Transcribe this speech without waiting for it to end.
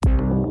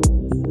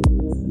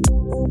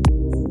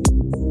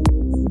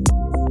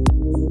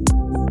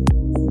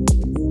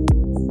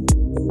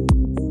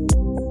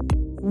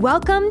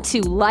Welcome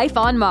to Life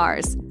on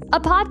Mars, a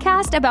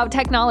podcast about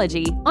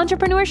technology,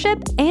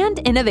 entrepreneurship, and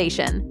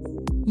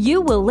innovation.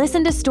 You will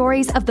listen to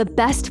stories of the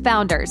best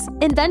founders,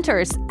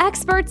 inventors,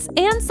 experts,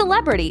 and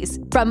celebrities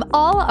from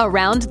all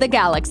around the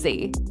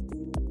galaxy.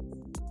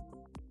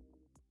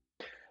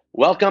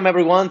 Welcome,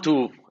 everyone,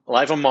 to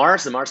Life on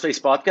Mars, the Mars Space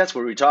podcast,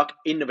 where we talk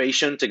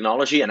innovation,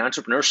 technology, and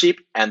entrepreneurship.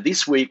 And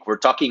this week, we're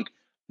talking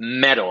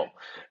metal.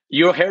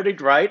 You heard it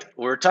right.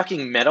 We're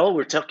talking metal.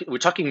 We're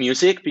talking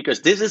music,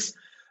 because this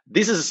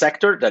is a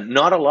sector that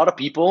not a lot of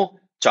people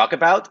talk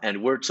about,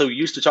 and we're so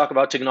used to talk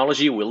about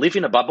technology. We live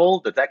in a bubble.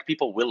 The tech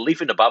people will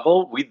live in a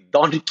bubble. We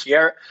don't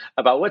care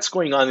about what's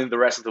going on in the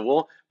rest of the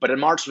world, but in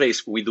Mars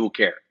Space, we do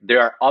care. There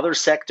are other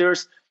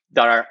sectors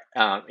that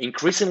are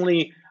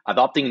increasingly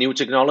adopting new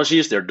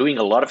technologies. They're doing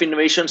a lot of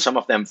innovation, some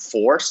of them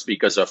forced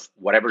because of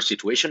whatever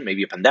situation,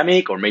 maybe a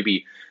pandemic or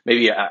maybe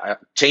a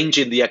change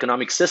in the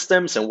economic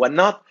systems and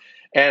whatnot.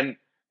 And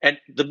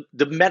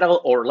the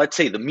metal, or let's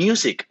say the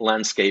music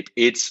landscape,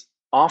 it's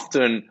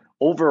often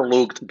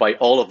overlooked by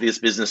all of these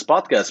business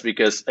podcasts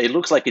because it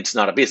looks like it's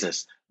not a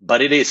business,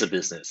 but it is a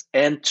business.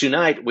 And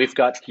tonight we've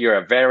got here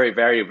a very,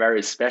 very,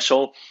 very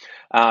special,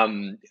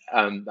 a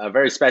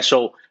very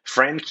special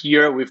friend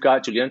here. We've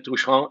got Julien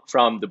Touchon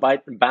from the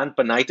band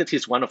Benighted.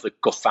 He's one of the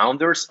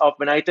co-founders of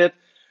Benighted.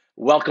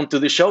 Welcome to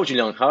the show,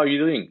 Julien. How are you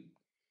doing?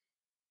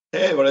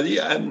 Hey, Brady,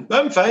 I'm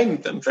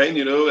fine. I'm fine.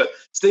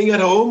 Staying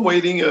at home,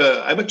 waiting.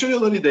 I'm actually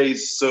on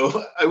holidays,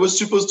 so I was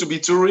supposed to be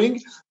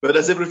touring, but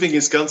as everything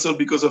is canceled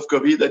because of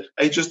COVID,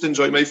 I just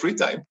enjoy my free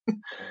time.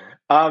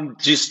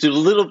 Just a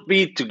little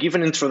bit to give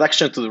an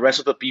introduction to the rest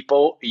of the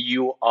people.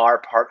 You are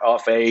part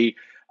of I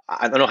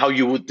don't know how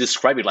you would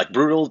describe it, like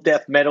brutal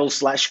death metal /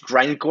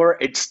 grindcore.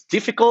 It's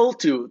difficult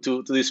to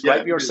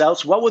describe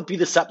yourselves. What would be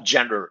the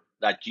subgenre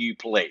that you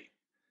play?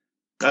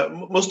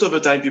 Most of the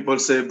time, people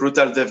say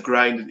brutal death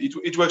grind.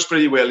 It works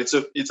pretty well.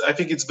 I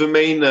think it's the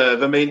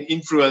main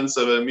influence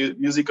of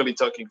musically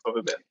talking for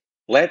the band.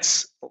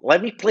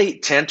 Let me play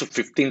 10 to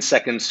 15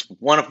 seconds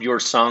one of your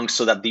songs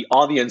so that the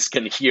audience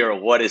can hear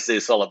what is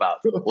this all about.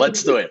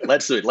 Let's do it.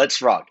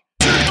 Let's rock.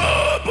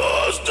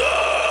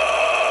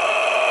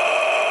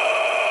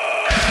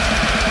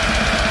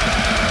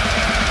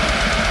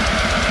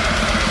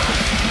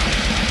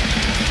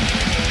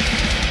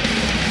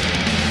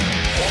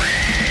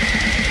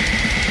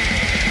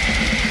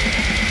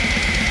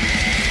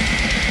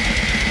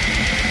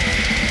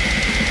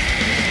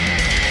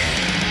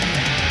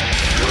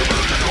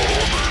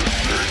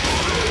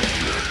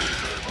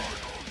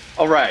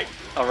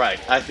 All right.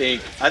 I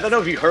don't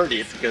know if you heard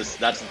it, because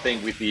that's the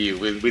thing with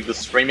the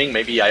streaming.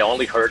 Maybe I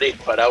only heard it,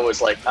 but I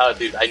was like, oh,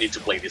 dude, I need to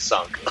play this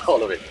song,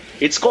 all of it.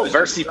 It's called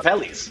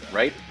Versipellis,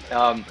 right?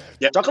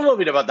 Talk a little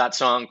bit about that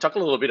song. Talk a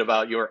little bit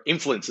about your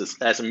influences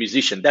as a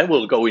musician. Then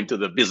we'll go into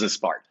the business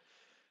part.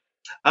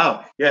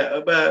 Well,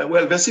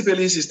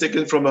 Versipellis is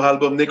taken from our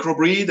album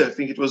Necrobreed. I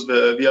think it was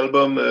the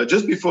album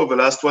just before the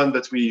last one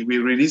that we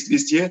released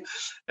this year.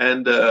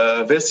 And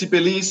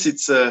Versipellis,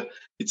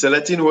 it's a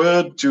Latin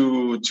word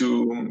to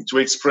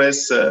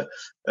express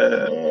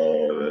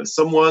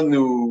someone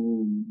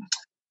who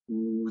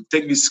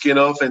take his skin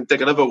off and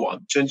take another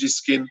one, change his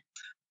skin.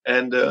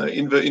 And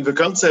in the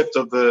concept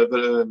of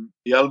the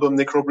album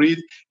Necrobreed,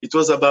 it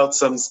was about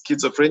some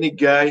schizophrenic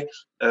guy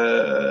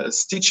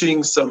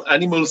stitching some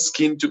animal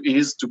skin to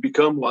his to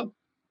become one.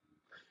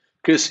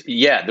 Because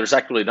there's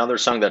actually another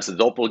song that's a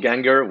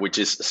doppelganger, which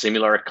is a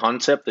similar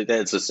concept.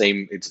 It's the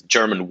same. It's a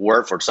German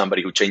word for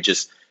somebody who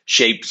changes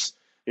shape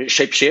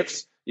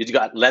shifts. You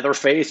got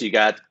Leatherface, you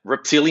got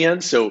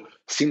Reptilian. So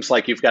seems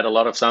like you've got a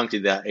lot of songs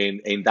in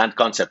that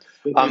concept.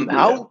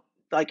 How,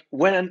 like,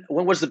 when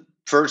was the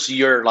first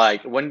year?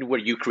 Like, when were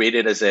you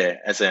created as a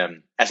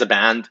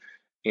band?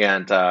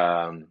 And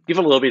give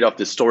a little bit of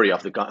the story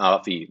of the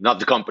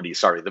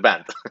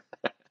band.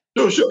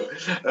 Sure.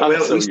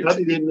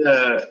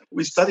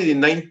 We started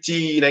in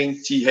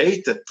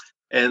 1998,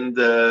 and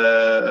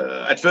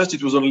at first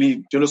it was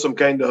only some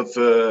kind of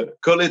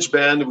college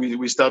band.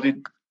 We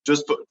started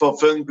just for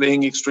fun,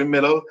 playing extreme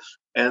metal.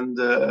 And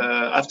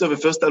after the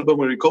first album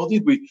we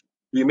recorded, we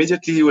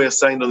immediately were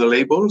signed on the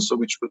label, so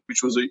which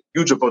was a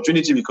huge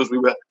opportunity because we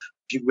were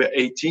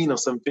 18 or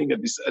something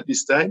at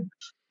this time.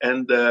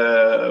 And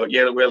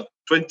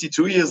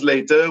 22 years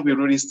later, we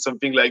released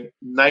something like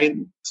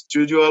 9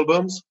 studio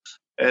albums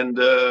and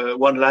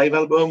 1 live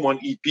album, 1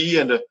 EP,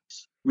 and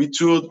we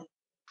toured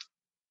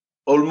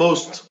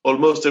almost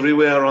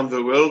everywhere around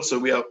the world. So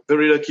we are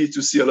very lucky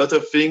to see a lot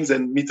of things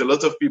and meet a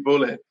lot of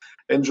people and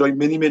enjoy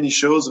many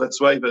shows.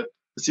 That's why the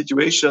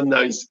situation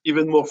now is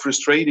even more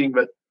frustrating,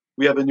 that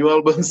we have a new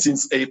album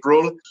since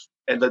April,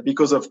 and that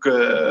because of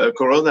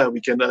Corona, we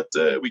cannot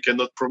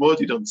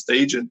promote it on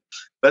stage, and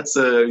that's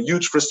a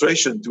huge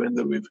frustration to end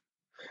up with.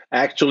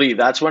 Actually,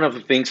 that's one of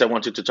the things I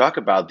wanted to talk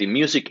about. The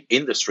music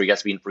industry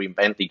has been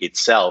reinventing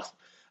itself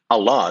a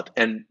lot,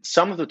 and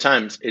some of the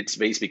times it's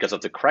based because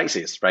of the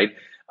crisis, right?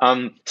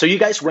 So you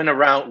guys were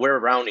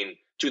around in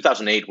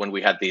 2008 when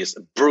we had this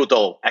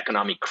brutal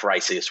economic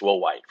crisis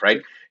worldwide,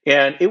 right?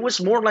 And it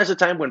was more or less a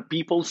time when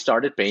people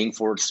started paying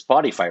for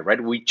Spotify, right?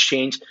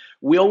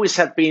 We always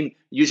have been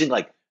using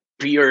like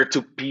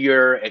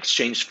peer-to-peer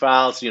exchange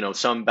files.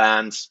 Some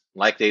bands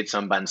liked it,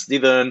 some bands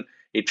didn't.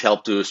 It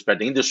helped to spread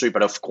the industry,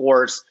 but of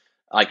course,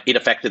 like it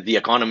affected the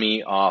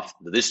economy of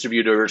the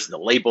distributors, the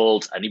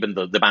labels, and even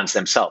the bands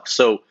themselves.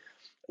 So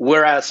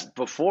whereas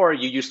before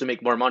you used to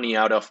make more money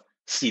out of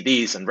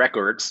CDs and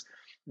records,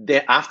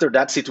 after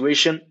that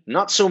situation,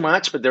 not so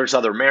much, but there's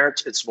other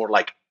merits. It's more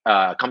like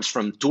comes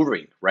from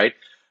touring, right?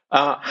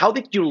 How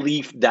did you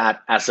leave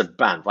that as a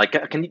band? Like,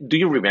 do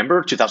you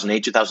remember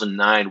 2008,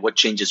 2009? What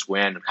changes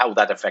when? How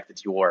that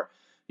affected your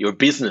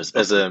business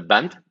as a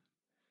band?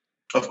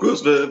 Of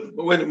course,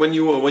 when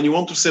you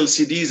want to sell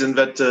CDs and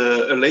that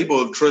a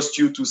label trusts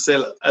you to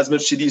sell as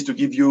much CDs to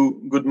give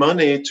you good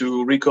money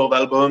to record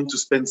album,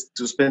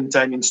 to spend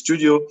time in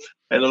studio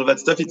and all that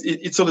stuff,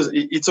 it's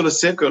all a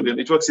circle, and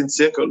it works in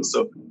circles.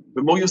 So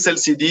the more you sell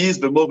CDs,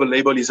 the more the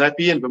label is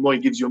happy, and the more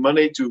it gives you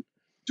money to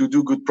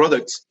do good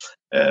products.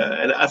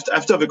 And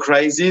after the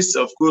crisis,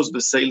 of course,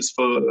 the sales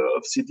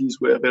of CDs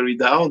were very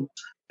down,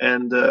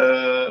 and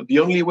the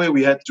only way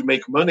we had to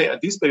make money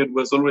at this period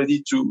was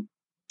already to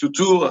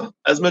tour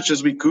as much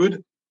as we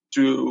could,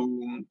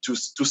 to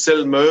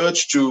sell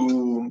merch,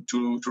 to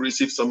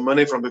receive some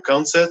money from the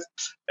concert.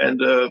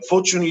 And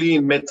fortunately,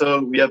 in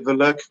metal, we have the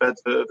luck that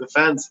the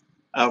fans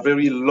are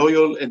very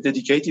loyal and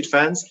dedicated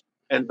fans,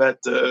 and that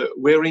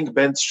wearing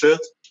band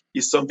shirt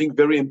is something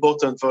very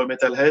important for a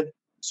metalhead.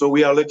 So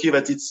we are lucky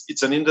that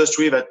it's an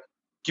industry that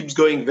keeps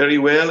going very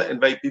well, and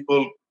that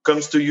people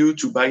comes to you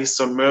to buy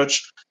some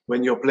merch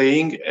when you're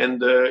playing.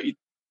 And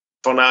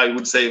for now, I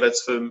would say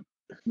that's the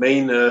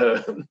main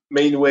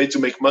way to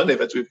make money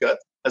that we've got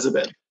as a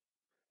band.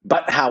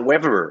 But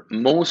however,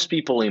 most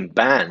people in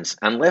bands,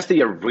 unless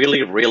they are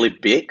really, really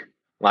big,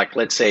 like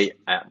let's say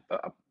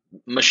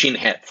Machine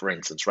Head, for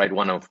instance, right?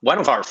 One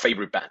of our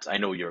favorite bands. I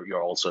know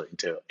you're also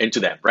into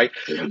them, right?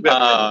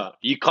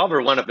 You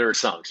cover one of their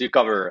songs. You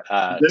cover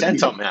Ten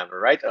Tom Hammer,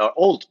 right?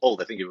 Old.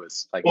 I think it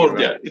was like old.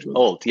 Yeah, it was.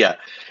 Old. Yeah.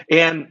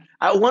 And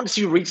once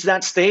you reach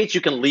that stage,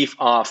 you can live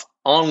off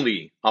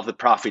only of the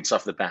profits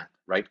of the band,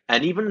 right?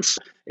 And even so,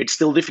 it's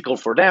still difficult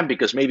for them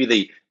because maybe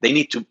they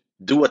need to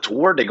do a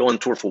tour. They go on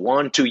tour for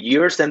 1-2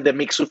 years, then they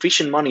make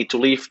sufficient money to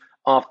live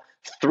off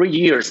 3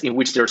 years in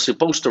which they're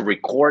supposed to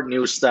record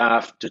new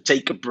stuff, to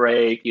take a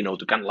break,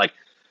 to kind of like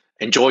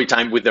enjoy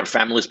time with their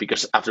families,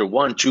 because after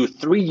 1, 2,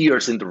 3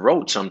 years in the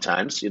road,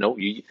 sometimes,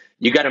 you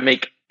got to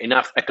make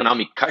enough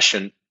economic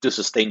cushion to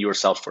sustain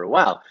yourself for a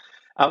while.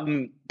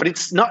 But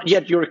it's not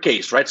yet your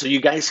case, right? So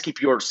you guys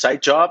keep your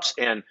side jobs,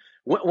 and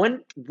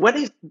when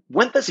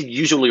does it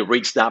usually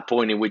reach that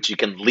point in which you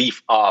can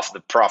live off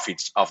the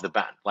profits of the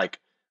band? Like,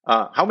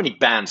 how many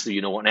bands do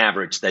you know on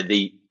average that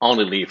they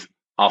only live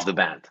off the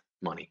band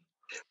money?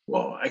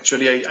 Well,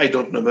 actually, I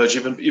don't know much.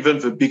 Even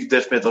the big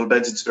death metal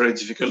bands, it's very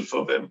difficult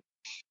for them.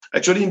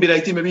 Actually, in Bin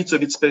IT, maybe it's a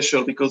bit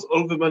special because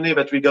all the money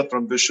that we got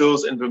from the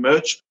shows and the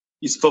merch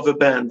is for the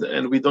band,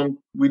 and we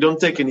don't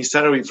take any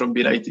salary from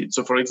Bin IT.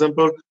 So, for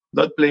example,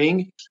 not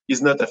playing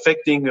is not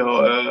affecting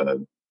our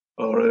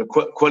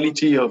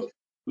quality of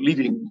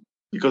living.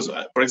 Because,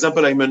 for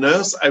example, I'm a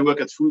nurse. I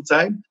work at full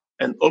time,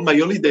 and all my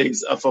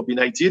holidays are for Bin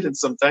IT, and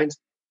sometimes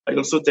I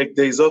also take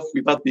days off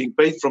without being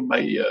paid from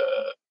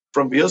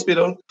from the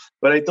hospital,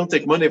 but I don't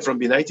take money from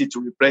Bin IT to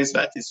replace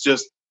that. It's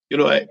just,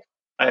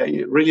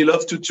 I really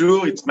love to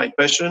tour. It's my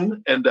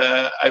passion, and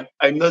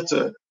I'm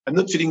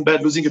not feeling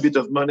bad losing a bit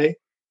of money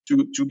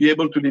to be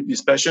able to live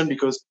this passion,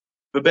 because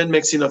the band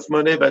makes enough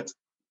money that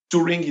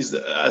touring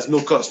has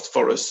no cost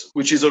for us,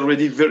 which is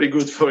already very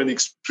good for an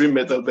extreme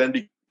metal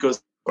band.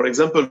 Because, for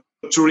example,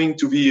 touring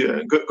to be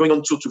going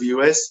on tour to the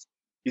US,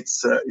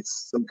 it's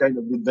some kind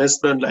of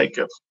investment like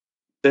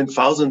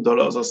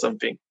 $10,000 or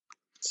something.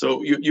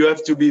 So you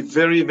have to be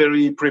very,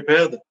 very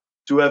prepared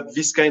to have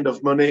this kind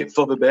of money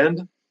for the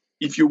band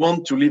if you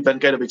want to live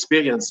that kind of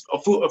experience.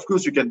 Of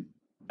course, you can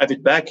have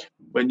it back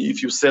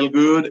if you sell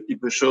good,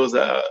 if the shows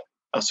are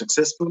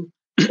successful.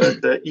 But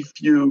if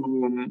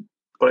you,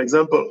 for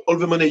example, all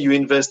the money you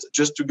invest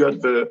just to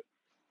get the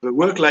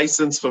work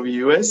license for the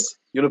US,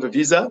 the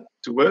visa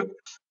to work,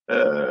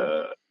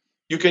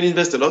 you can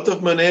invest a lot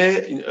of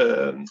money,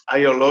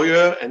 hire a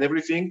lawyer and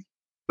everything,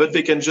 but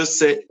they can just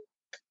say,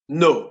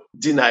 no,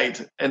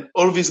 denied. And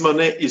all this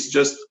money is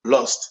just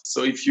lost.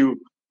 So if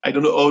you,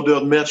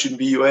 ordered merch in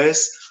the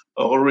US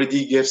or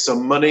already gave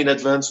some money in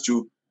advance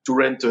to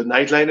rent a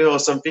nightliner or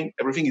something,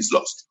 everything is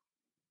lost.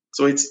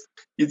 So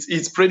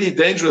it's pretty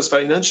dangerous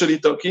financially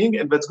talking,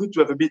 and that's good to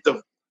have a bit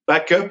of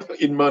backup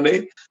in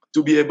money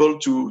to be able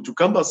to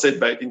compensate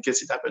by it in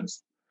case it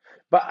happens.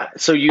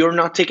 But so you're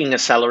not taking a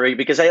salary,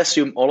 because I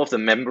assume all of the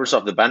members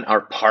of the band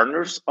are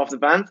partners of the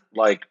band.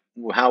 Like,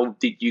 how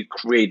did you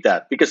create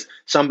that? Because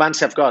some bands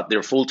have got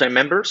their full-time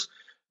members,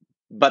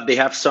 but they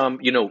have some,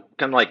 kind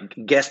of like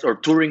guest or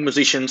touring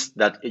musicians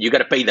that you got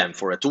to pay them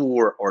for a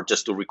tour or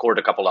just to record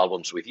a couple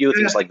albums with you,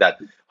 things like that.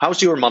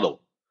 How's your model?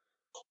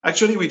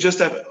 Actually, we just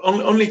have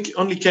only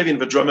Kevin,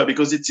 the drummer,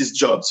 because it's his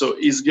job. So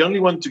he's the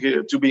only one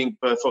to being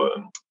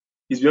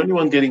He's the only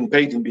one getting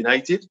paid in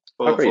Benighted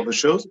for the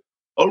shows.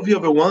 All the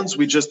other ones,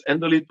 we just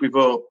handle it with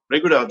our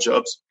regular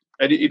jobs,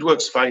 and it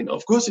works fine.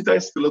 Of course, it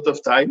takes a lot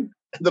of time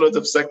and a lot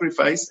of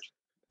sacrifice,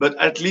 but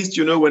at least,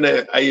 when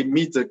I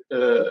meet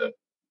a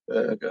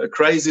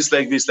crisis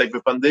like this, like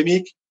the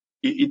pandemic,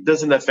 it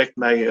doesn't affect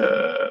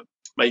my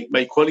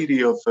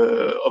quality of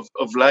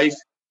life,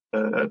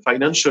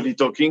 financially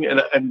talking,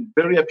 and I'm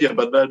very happy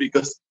about that,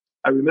 because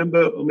I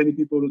remember how many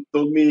people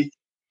told me,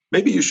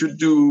 maybe you should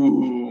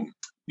do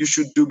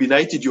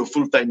Benighted your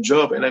full-time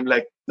job, and I'm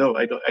like, no,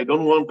 I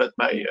don't want that.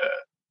 My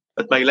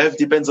life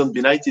depends on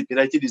Benighted.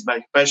 Benighted is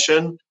my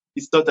passion.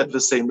 It's not at the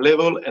same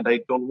level, and I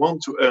don't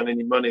want to earn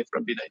any money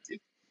from Benighted.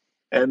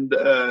 And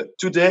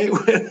today,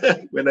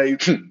 when I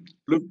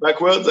look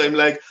backwards, I'm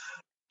like,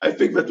 I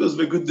think that was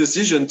a good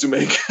decision to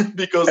make,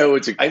 because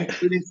I'm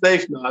pretty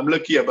safe now. I'm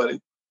lucky about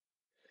it.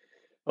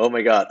 Oh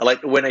my God.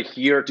 Like when I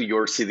hear to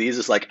your CDs,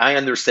 it's like, I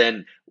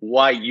understand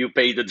why you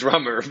pay the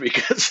drummer,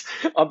 because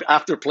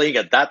after playing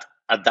at that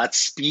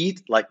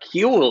speed, like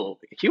he will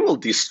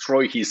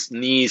destroy his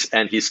knees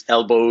and his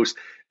elbows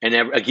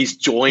and his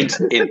joints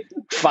in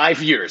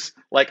 5 years.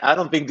 Like, I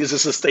don't think this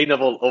is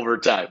sustainable over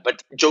time.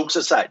 But jokes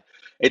aside,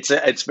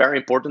 it's very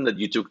important that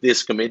you took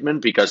this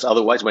commitment, because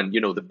otherwise, when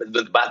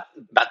the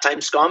bad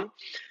times come,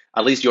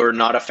 at least you're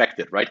not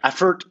affected, right? I've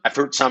heard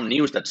some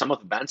news that some of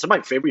the bands, some of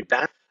my favorite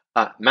bands,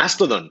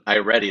 Mastodon, I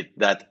read it,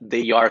 that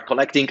they are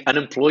collecting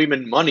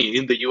unemployment money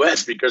in the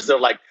US, because they're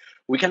like,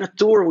 we cannot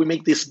tour, we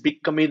make this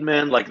big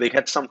commitment, like they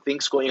had some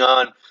things going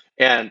on,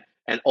 and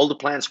all the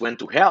plans went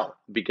to hell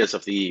because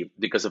of the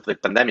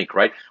pandemic,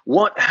 right?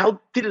 How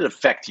did it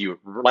affect you,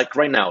 like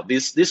right now,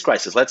 this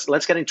crisis?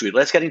 Let's get into it.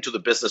 Let's get into the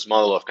business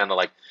model of kind of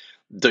like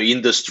the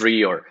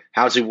industry, or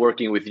how's it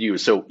working with you?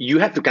 So you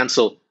had to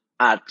cancel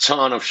a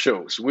ton of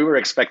shows. We were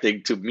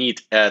expecting to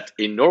meet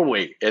in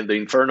Norway at the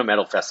Inferno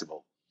Metal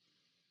Festival.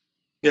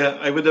 Yeah,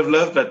 I would have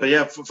loved that. But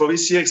yeah, for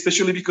this year,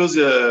 especially because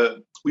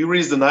we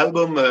released an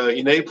album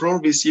in April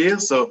this year.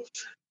 So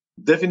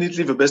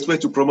definitely the best way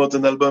to promote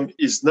an album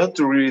is not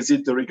to release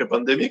it during a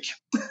pandemic.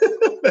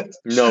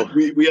 No.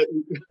 We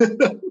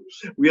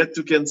had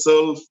to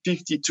cancel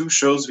 52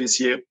 shows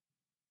this year.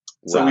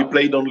 Wow. So we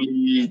played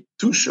only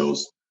 2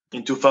 shows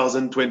in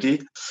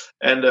 2020.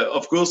 And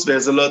of course,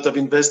 there's a lot of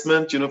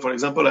investment. For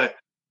example,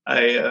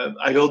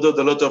 I ordered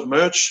a lot of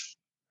merch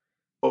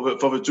for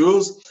the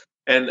tours.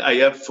 And I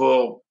have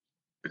for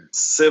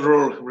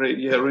several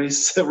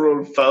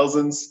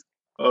thousands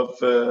of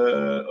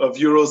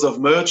euros of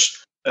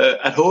merch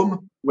at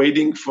home,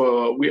 waiting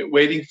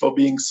for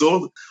being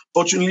sold.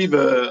 Fortunately,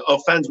 our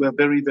fans were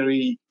very,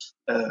 very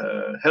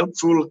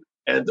helpful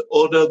and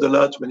ordered a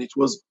lot when it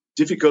was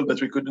difficult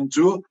that we couldn't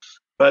do.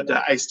 But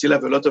I still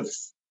have a lot of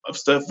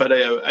stuff that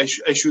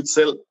I should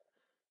sell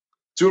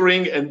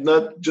touring and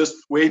not just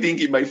waiting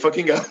in my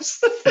fucking house.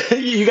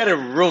 You got a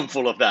room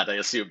full of that, I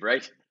assume,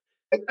 right?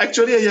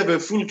 Actually, I have a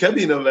full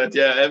cabin of that.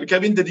 Yeah, I have a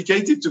cabin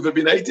dedicated to the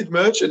Benighted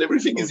merch, and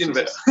everything is in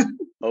there.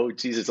 Oh,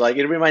 Jesus. Like,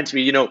 it reminds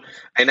me,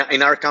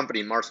 in our company,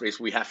 in MarsSpace,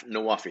 we have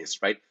no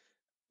office, right?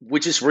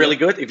 Which is really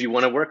good if you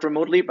want to work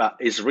remotely, but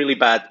it's really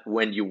bad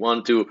when you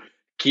want to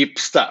keep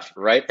stuff,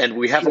 right? And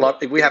we have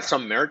we have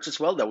some merch as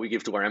well that we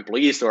give to our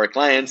employees, to our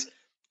clients,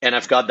 and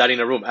I've got that in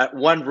a room.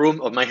 One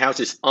room of my house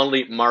is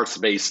only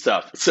MarsSpace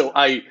stuff. So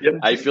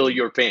I feel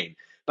your pain.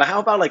 But how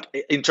about, like,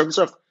 in terms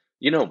of,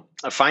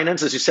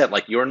 finance, as you said,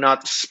 like, you're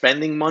not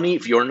spending money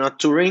if you're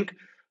not touring,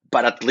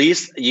 but at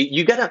least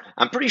you gotta,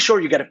 I'm pretty sure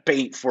you gotta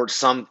pay for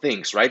some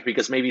things, right?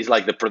 Because maybe it's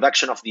like the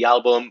production of the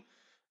album.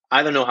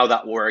 I don't know how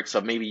that works.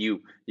 So maybe you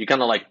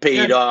kind of like pay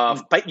it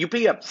off. You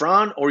pay up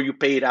front, or you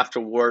pay it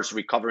afterwards,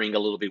 recovering a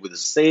little bit with the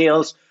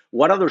sales.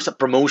 What other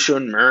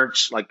promotion,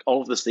 merch, like all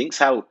of those things?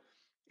 How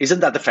isn't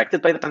that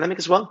affected by the pandemic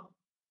as well?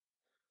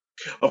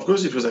 Of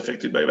course, it was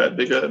affected by that.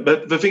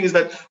 But the thing is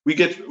that we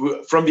get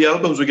from the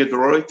albums, we get the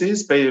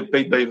royalties paid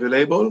by the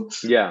label.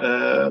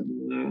 Yeah.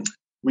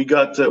 We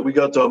got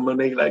our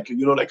money, like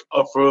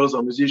offers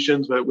or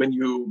musicians. But when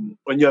you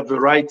have the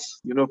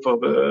rights, for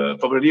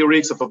the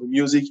lyrics or for the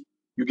music,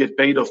 you get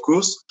paid, of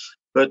course.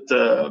 But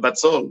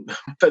that's all.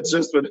 That's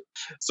just what.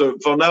 So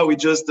for now, we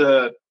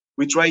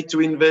try to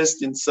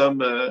invest in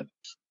some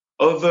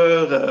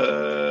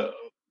other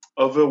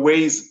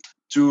ways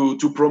to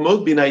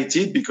promote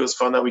Benighted, because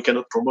for now we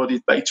cannot promote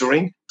it by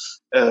touring.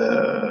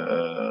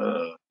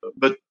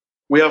 But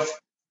we are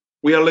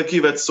lucky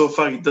that so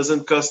far it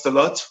doesn't cost a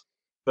lot.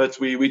 But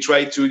we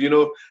try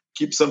to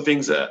keep some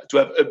things to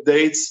have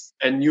updates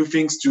and new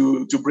things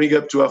to bring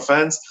up to our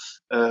fans,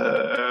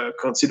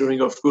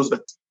 considering, of course,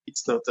 that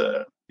it's not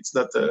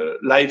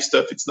live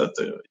stuff. It's not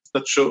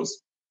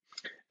shows.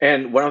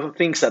 And one of the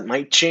things that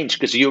might change,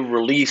 because you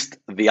released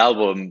the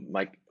album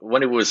like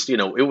when it was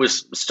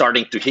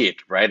starting to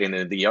hit, right, in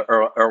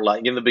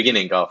the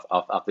beginning of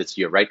this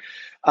year, right?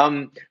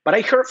 But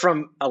I heard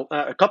from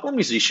a couple of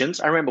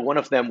musicians. I remember one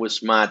of them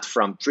was Matt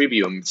from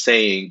Trivium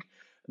saying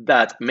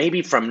that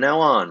maybe from now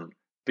on,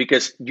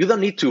 because you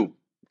don't need to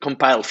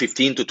compile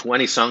 15 to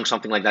 20 songs,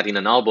 something like that, in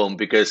an album,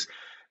 because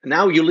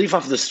now you live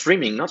off the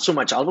streaming, not so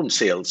much album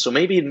sales. So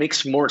maybe it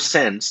makes more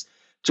sense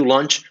to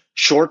launch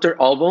shorter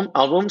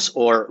albums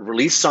or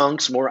release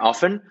songs more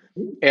often,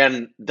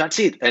 and that's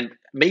it. And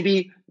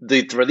maybe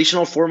the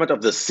traditional format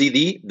of the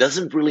CD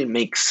doesn't really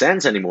make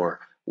sense anymore.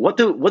 What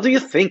do you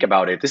think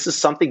about it? This is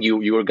something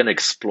you are going to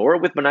explore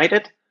with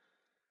Benighted?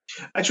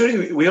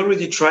 Actually, we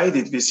already tried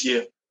it this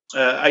year.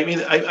 I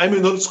mean, I'm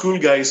an old school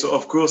guy, so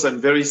of course I'm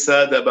very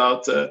sad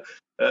about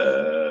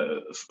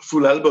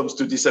full albums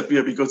to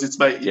disappear, because it's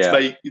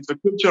the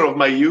culture of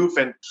my youth,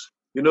 and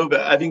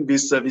having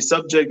this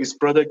subject, this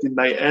product in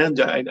my hand.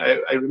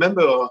 I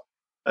remember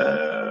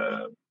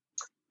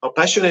how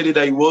passionate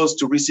I was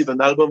to receive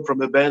an album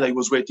from a band. I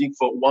was waiting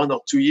for 1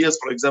 or 2 years,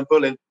 for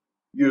example, and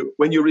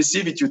when you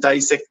receive it, you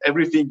dissect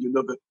everything.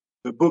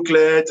 The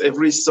booklet,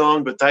 every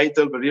song, the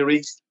title, the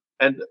lyrics,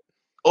 and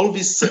all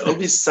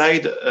this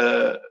side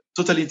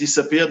totally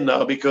disappeared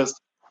now, because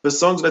the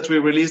songs that we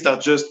released are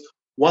just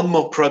one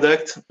more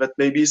product that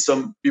maybe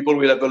some people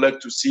will have the luck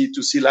to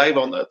see live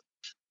or not.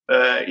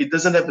 It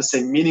doesn't have the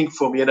same meaning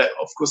for me, and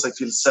of course I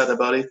feel sad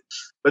about it.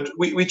 But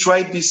we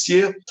tried this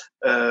year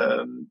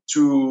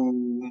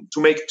to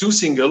make 2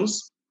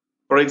 singles.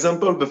 For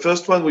example, the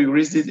first one we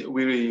released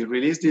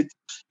it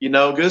in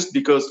August,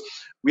 because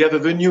we have a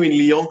venue in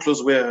Lyon,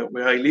 close where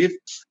I live,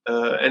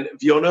 and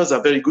the owners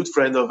are very good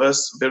friends of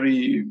us,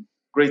 very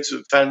great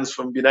fans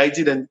from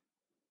Benighted, and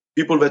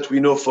people that we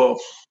know for,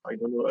 I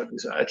don't know,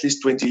 at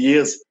least 20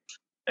 years.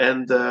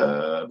 And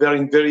they're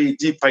in very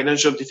deep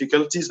financial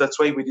difficulties. That's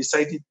why we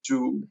decided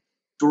to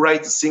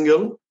write a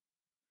single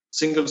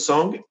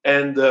song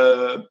and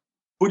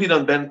put it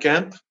on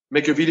Bandcamp,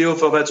 make a video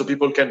for that so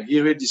people can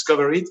hear it,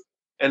 discover it,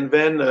 and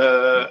then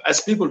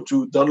ask people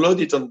to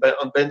download it on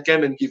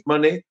Bandcamp and give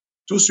money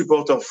to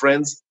support our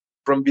friends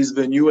from this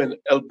venue and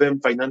help them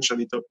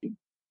financially talking.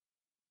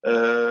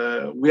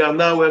 We are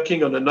now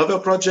working on another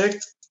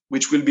project,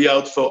 which will be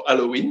out for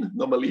Halloween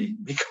normally,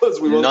 because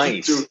we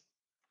wanted to.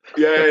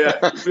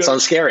 Yeah.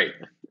 Sounds scary.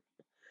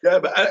 Yeah,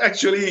 but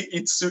actually,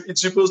 it's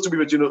supposed to be,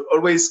 but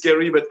always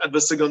scary, but at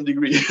the second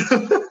degree.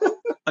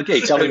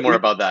 Okay, tell me more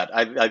about that.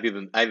 I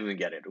didn't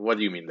get it. What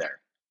do you mean there?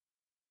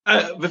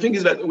 The thing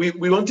is that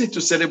we wanted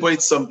to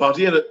celebrate some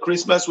party, and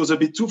Christmas was a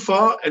bit too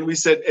far, and we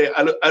said, hey,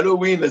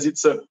 Halloween, as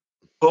it's a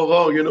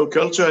horror,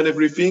 culture and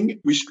everything,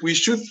 we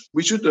should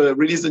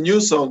release a new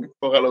song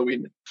for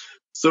Halloween.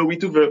 So we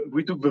took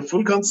the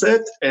full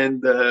concept,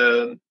 and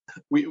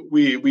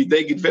we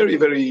dig it very,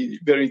 very,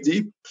 very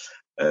deep,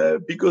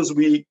 because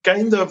we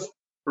kind of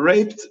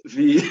raped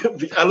the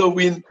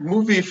Halloween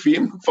movie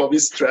theme for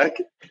this track.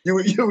 You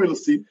will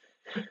see.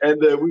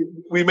 And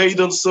we made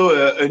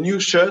also a new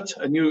shirt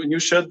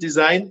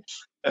design,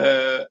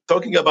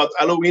 talking about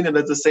Halloween, and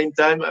at the same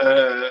time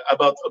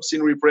about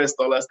Obscene Repressed,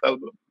 our last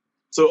album.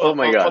 So on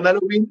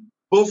Halloween,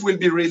 both will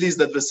be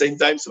released at the same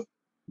time. So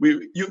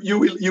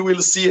you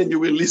will see and you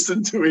will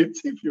listen to it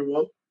if you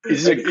want.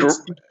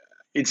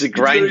 It's a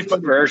grind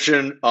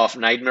version of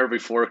Nightmare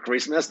Before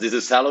Christmas. This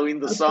is Halloween,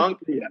 the song.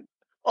 Yeah.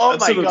 Oh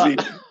Absolutely.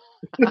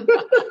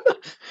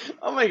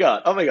 my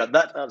god! Oh my god!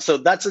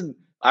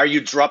 Are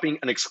you dropping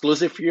an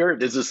exclusive here?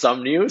 This is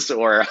some news,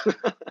 or?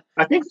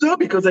 I think so,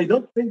 because I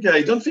don't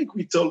think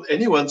we told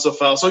anyone so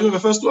far. So you're the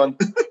first one.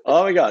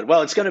 Oh my god!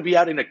 Well, it's going to be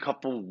out in a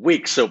couple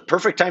weeks, so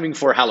perfect timing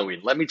for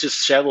Halloween. Let me just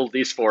schedule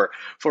this for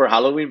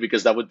Halloween,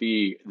 because that would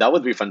be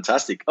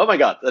fantastic. Oh my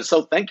god!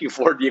 So thank you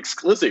for the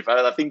exclusive.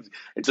 I think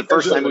it's the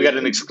first time we got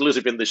an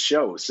exclusive in the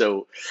show.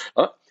 So,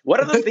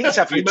 what other things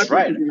have you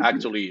tried?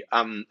 Actually,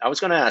 I was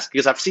going to ask,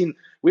 because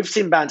we've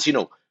seen bands,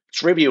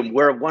 Trivium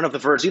were one of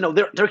the first.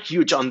 They're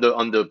huge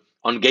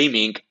on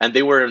gaming, and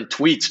they were on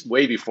Twitch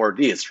way before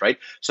this, right?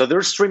 So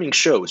they're streaming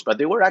shows, but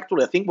they were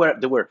actually, I think,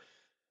 they were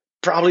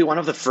probably one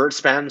of the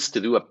first bands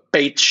to do a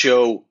paid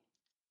show,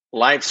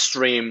 live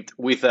streamed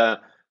with a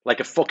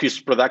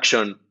focused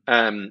production,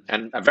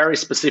 and a very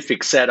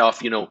specific set of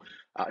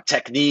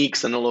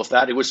techniques and all of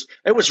that. It was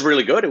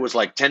really good. It was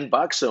like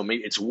 $10, so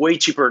maybe it's way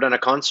cheaper than a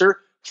concert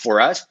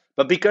for us.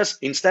 But because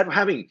instead of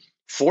having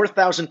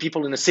 4,000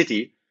 people in a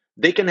city,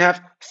 they can have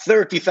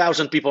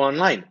 30,000 people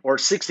online, or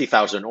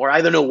 60,000, or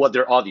I don't know what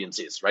their audience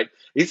is, right?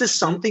 Is this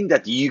something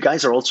that you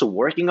guys are also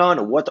working on,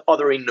 or what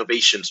other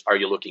innovations are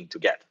you looking to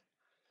get?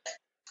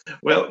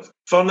 Well,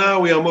 for now,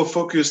 we are more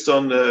focused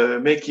on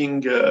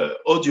making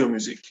audio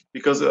music,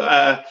 because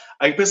I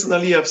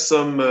personally have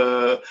some.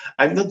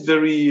 I'm not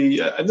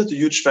a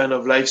huge fan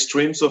of live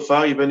stream so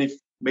far, even if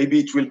maybe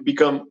it will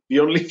become the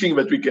only thing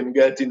that we can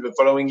get in the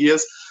following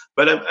years.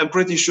 But I'm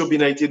pretty sure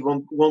Benighted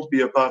won't be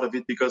a part of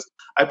it, because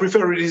I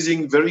prefer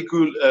releasing very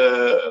cool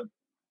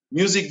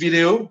music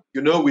video,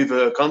 with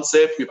a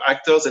concept, with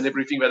actors and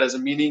everything that has a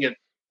meaning, and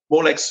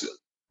more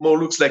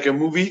looks like a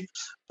movie.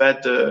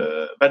 But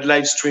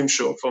live stream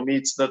show, for me,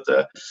 it's not.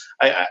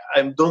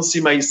 I don't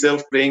see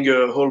myself playing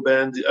a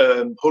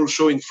whole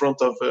show in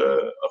front of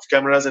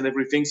cameras and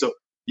everything. So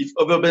if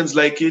other bands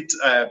like it,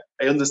 I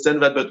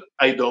understand that, but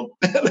I don't.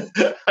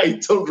 I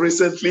told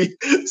recently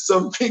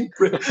something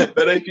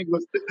that I think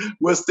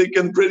was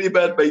taken pretty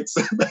bad by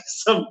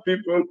some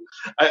people.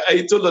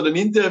 I told on an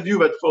interview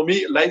that for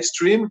me, live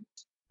stream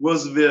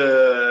was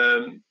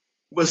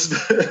was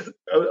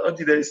how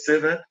did I say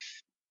that?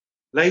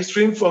 Live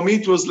stream for me,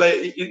 it was like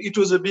it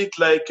was a bit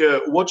like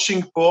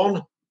watching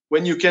porn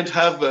when you can't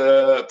have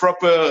a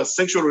proper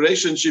sexual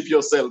relationship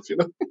yourself.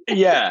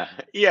 Yeah,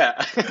 yeah.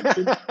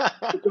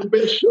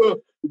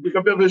 If you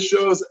compare the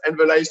shows and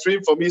the live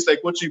stream, for me, it's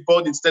like watching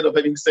porn instead of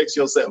having sex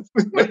yourself.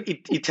 But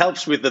it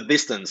helps with the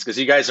distance because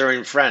you guys are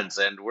in France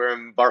and we're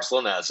in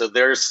Barcelona, so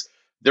there's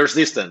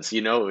distance.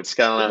 It's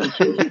kind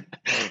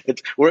of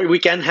we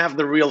can't have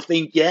the real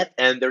thing yet,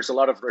 and there's a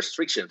lot of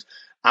restrictions.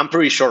 I'm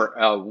pretty sure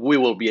we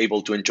will be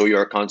able to enjoy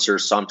your concert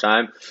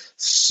sometime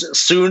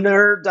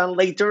sooner than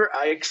later,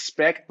 I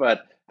expect.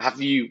 But have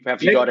you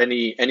got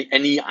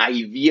any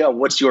idea?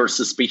 What's your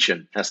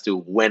suspicion as to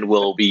when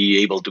we'll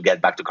be able to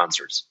get back to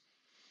concerts?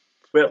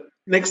 Well,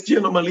 next year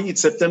normally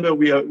it's September.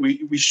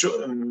 We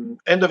should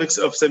end of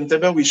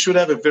September we should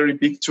have a very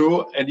big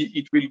tour, and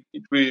it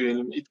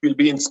will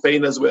be in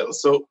Spain as well.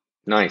 So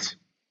nice.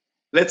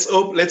 Let's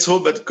hope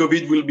that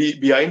COVID will be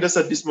behind us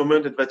at this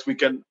moment and that we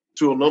can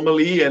tour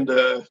normally. And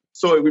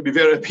so I will be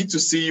very happy to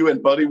see you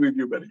and party with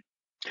you, buddy.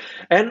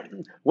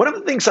 And one of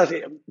the things that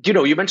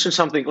you mentioned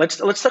something. Let's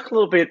talk a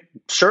little bit,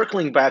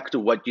 circling back to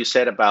what you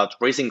said about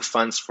raising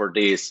funds for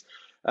this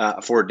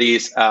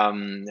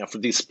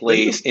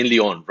place in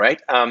Lyon,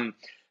 right?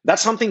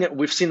 That's something that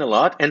we've seen a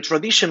lot. And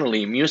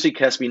traditionally, music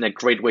has been a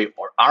great way,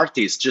 or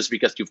artists, just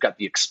because you've got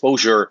the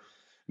exposure.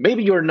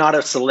 Maybe you're not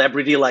a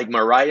celebrity like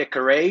Mariah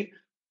Carey,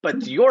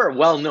 but you're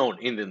well known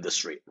in the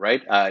industry,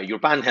 right? Your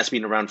band has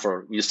been around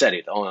for, you said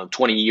it,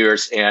 20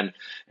 years, and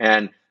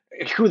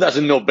who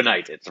doesn't know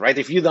Benighted, right?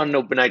 If you don't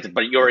know Benighted,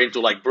 but you're into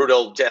like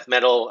brutal death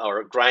metal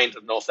or grind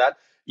and all of that,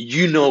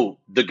 you know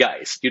the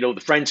guys,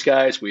 the French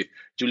guys with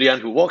Julian,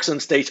 who walks on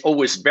stage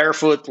always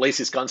barefoot, plays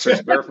his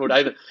concerts barefoot.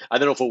 I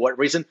don't know for what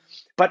reason,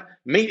 but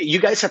maybe you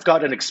guys have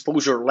got an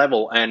exposure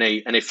level and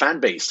a fan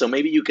base, so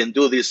maybe you can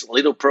do this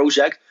little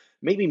project.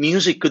 Maybe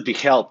music could be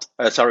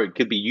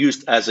could be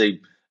used as a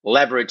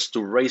leverage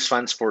to raise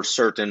funds for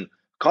certain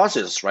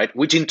causes, right?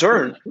 Which in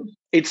turn,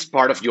 it's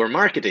part of your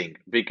marketing,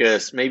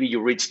 because maybe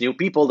you reach new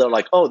people. They're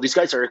like, oh, these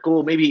guys are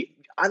cool. Maybe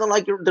I don't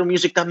like their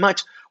music that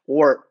much,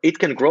 or it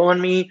can grow on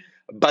me,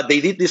 but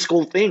they did this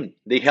cool thing.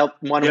 They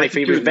helped one of my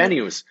favorite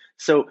venues.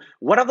 So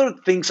what other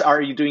things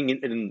are you doing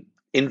in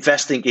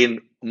investing in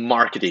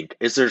marketing?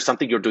 Is there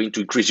something you're doing to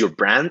increase your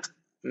brand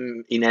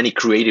in any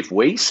creative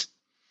ways?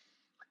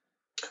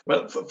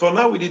 Well, for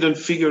now, we didn't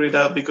figure it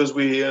out because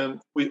we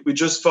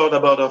just thought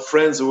about our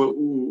friends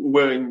who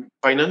were in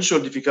financial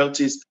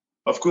difficulties.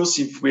 Of course,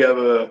 if we have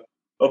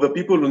other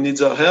people who need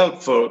our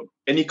help for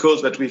any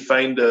cause that we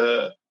find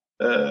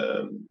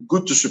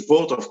good to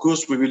support, of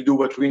course, we will do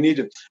what we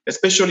need,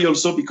 especially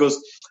also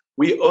because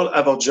we all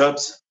have our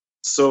jobs.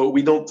 So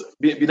we don't.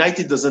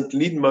 Benighted doesn't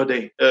need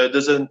money. At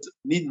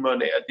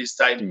this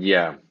time.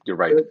 Yeah, you're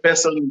right. The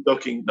person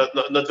talking, not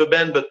the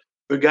band, but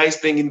the guys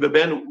playing in the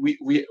band.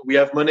 We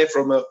have money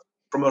from a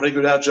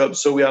regular job,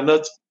 so we are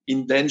not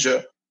in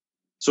danger.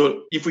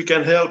 So if we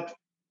can help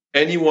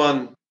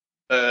anyone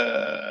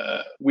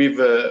with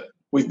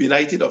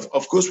Benighted,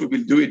 of course we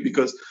will do it,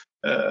 because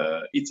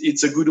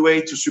it's a good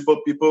way to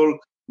support people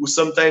who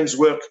sometimes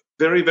work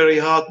very, very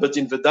hard, but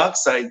in the dark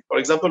side. For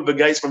example, the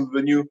guys from the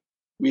venue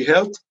we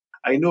helped,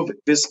 I know that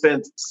they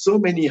spent so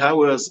many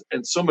hours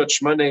and so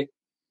much money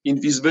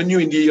in this venue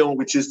in Lyon,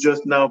 which is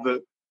just now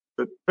the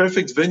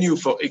perfect venue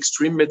for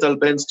extreme metal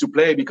bands to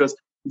play, because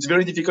it's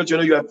very difficult.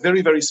 You have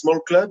very, very small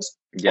clubs,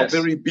 yes,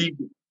 or very big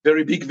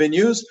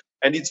venues,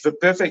 and it's the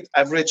perfect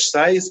average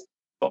size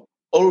for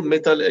all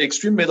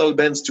extreme metal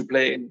bands to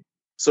play in.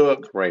 So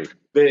great.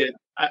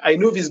 I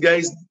know these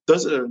guys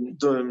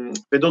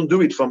they don't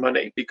do it for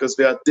money, because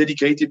they are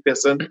dedicated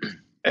person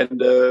and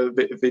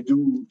they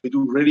do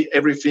really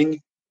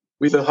everything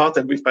with a heart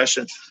and with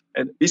passion.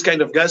 And these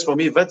kind of guys, for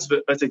me, that's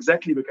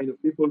exactly the kind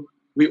of people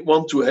we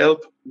want to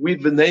help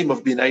with the name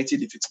of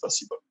Benighted, if it's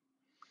possible.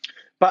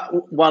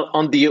 But while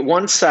on the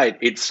one side,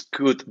 it's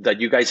good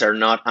that you guys are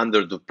not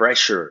under the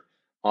pressure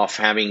of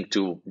having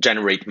to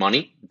generate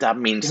money. That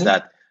means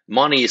that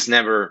money is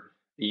never,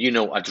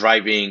 a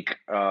driving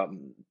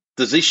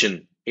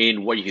decision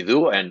in what you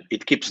do, and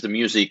it keeps the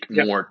music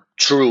more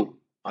true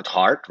at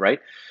heart, right?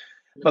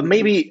 But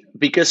maybe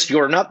because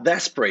you're not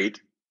desperate,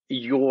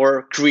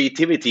 your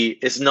creativity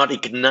is not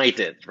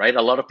ignited, right?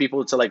 A lot of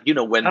people, it's like,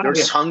 when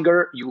there's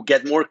hunger, you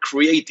get more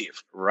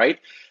creative, right?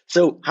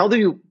 So how do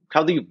you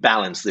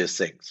balance these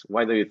things?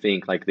 Why do you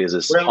think like this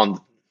is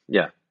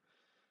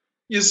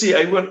You see,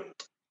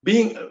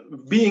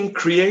 being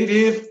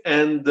creative,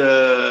 and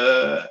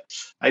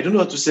I don't know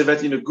how to say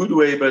that in a good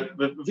way, but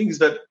the thing is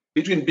that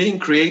between being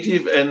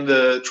creative and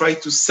try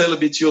to sell a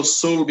bit your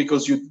soul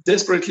because you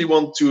desperately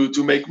want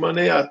to make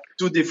money are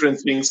two different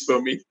things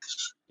for me.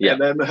 Yeah.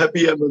 And I'm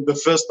happy I'm on the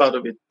first part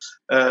of it.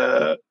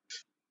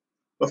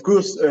 Of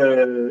course,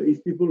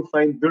 if people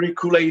find very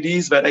cool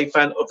ideas that I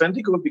find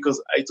authentic, because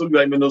I told you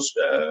I'm an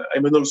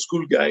old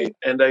school guy,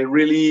 and I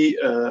really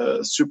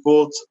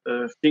support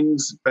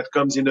things that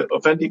comes in an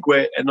authentic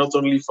way and not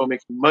only for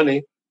making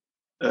money.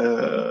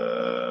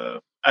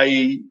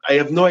 I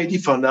have no idea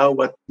for now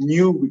what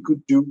new we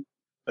could do.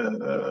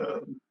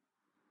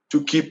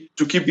 to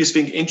keep this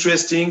thing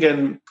interesting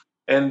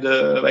and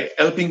like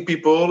helping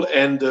people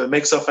and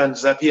makes our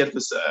fans happy at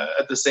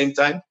the same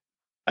time.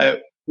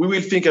 We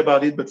will think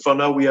about it, but for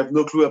now we have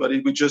no clue about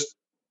it. We just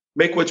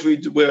make what we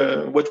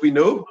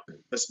know.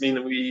 That means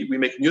we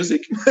make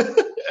music,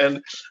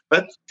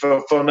 but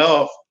for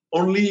now,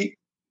 the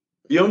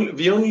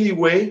only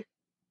way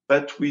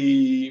that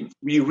we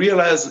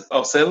realize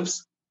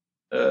ourselves,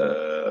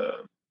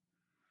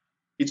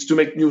 it's to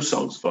make new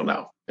songs for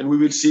now, and we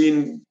will see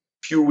in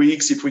few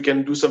weeks if we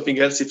can do something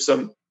else, if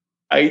some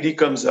idea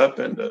comes up,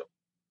 and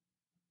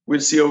we'll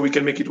see how we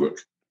can make it work.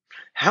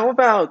 How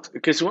about,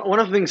 because one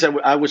of the things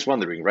I was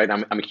wondering, right?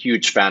 I'm a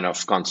huge fan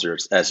of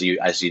concerts, as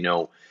you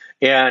know,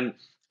 and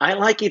I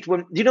like it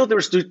when,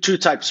 there's two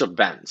types of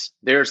bands.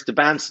 There's the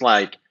bands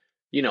like,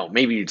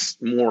 maybe it's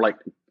more like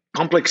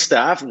complex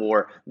stuff,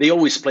 or they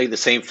always play the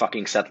same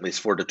fucking set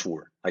list for the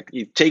tour. Like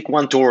you take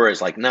one tour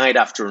as like night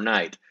after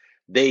night,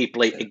 they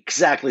play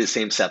exactly the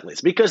same set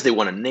list because they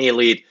want to nail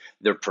it.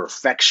 They're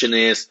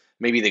perfectionists.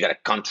 Maybe they got a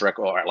contract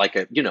or like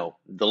the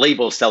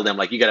labels tell them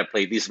like, you got to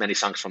play this many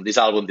songs from this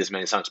album, this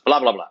many songs, blah,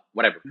 blah, blah,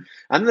 whatever.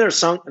 And there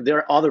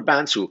are other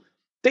bands who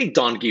they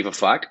don't give a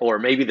fuck, or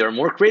maybe they're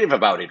more creative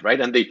about it,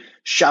 right? And they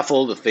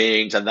shuffle the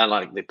things, and then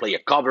like they play a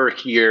cover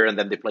here, and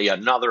then they play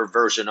another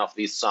version of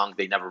this song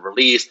they never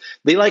released.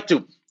 They like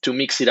to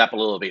mix it up a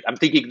little bit. I'm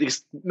thinking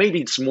this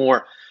maybe it's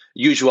more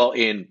usual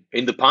in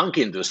the punk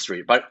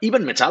industry, but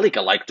even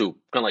Metallica like to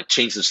kind of like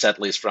change the set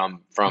list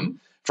from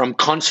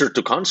concert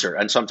to concert,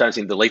 and sometimes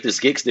in the latest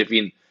gigs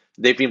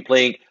they've been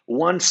playing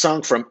one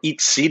song from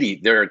each city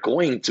they're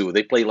going to.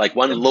 They play like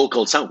one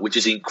local song, which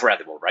is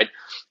incredible, right?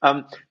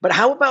 But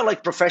how about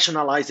like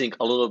professionalizing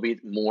a little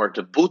bit more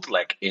the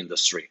bootleg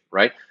industry,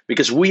 right?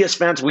 Because we as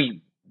fans,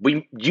 we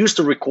used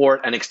to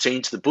record and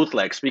exchange the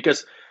bootlegs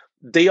because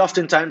they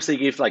oftentimes they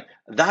give like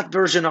that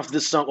version of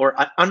this song or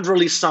an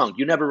unreleased song.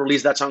 You never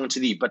released that song on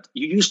CD, but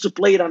you used to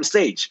play it on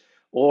stage,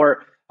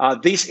 or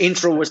this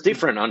intro was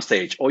different on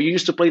stage, or you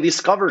used to play this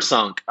cover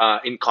song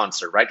in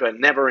concert, right? But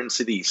never in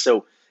CD.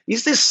 So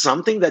is this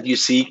something that you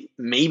see?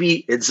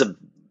 Maybe it's a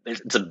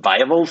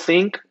viable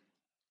thing.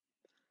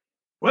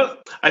 Well,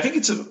 I think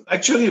it's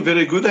actually a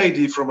very good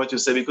idea from what you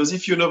say, because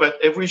if you know that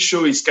every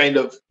show is kind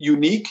of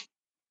unique,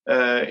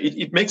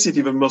 it makes it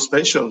even more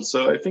special.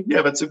 So I think,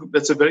 yeah,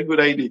 that's a very good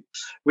idea.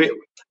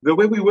 The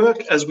way we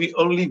work, as we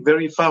only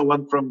very far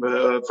one from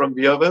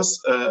the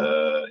others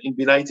in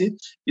Benighted,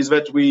 is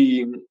that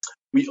we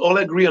all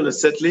agree on a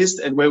set list,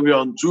 and when we're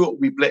on tour,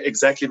 we play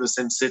exactly the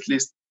same set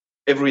list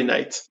every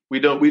night. We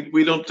don't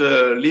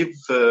leave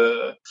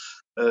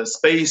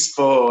space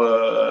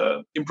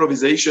for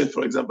improvisation,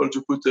 for example,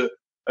 to put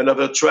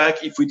another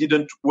track if we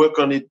didn't work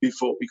on it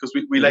before, because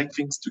we like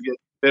things to get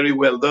very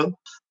well done.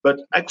 But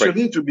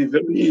actually, it would be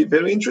very,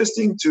 very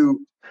interesting to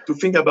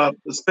think about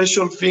a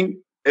special thing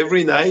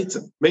every night.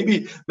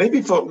 Maybe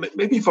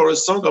for a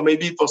song, or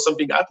maybe for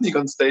something happening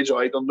on stage,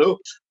 or I don't know.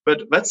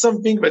 But that's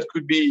something that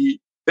could be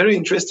very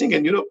interesting.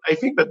 And I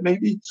think that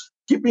maybe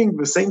keeping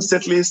the same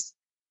set list,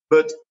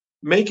 but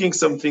making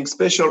something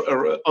special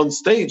on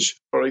stage,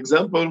 for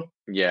example.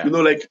 Yeah.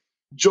 Like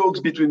jokes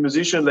between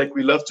musicians, like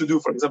we love to do.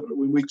 For example,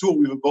 when we tour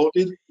with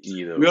Aborted,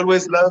 we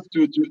always love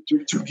to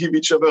give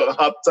each other a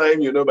hard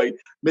time, by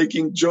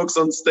making jokes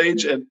on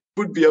stage and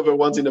put the other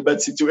ones in a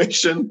bad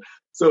situation.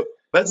 So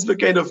that's the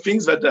kind of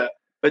things that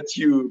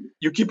you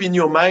keep in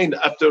your mind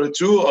after a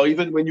tour, or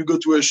even when you go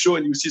to a show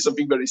and you see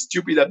something very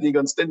stupid happening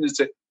on stage, you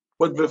say,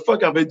 what the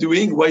fuck are they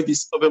doing? Why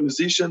these other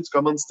musicians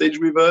come on stage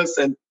with us,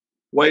 and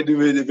why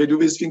do they do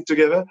this thing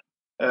together?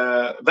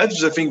 That's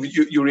the thing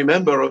you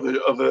remember of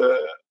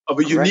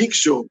a unique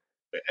show,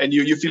 and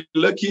you feel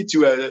lucky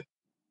to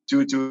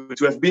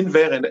have been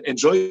there and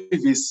enjoy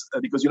this,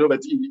 because you know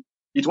that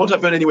it won't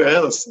happen anywhere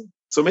else.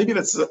 So maybe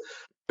that's a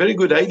very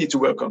good idea to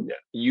work on. Yeah,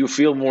 you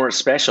feel more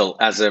special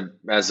as a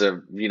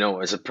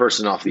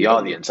person of the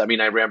audience. I mean,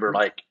 I remember,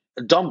 like,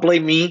 don't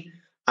blame me,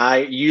 I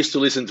used to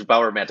listen to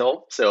power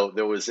metal, so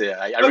there was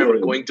I remember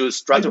going to a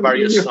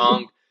Stratovarius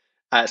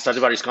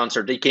Stratovarius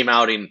concert. They came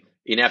out in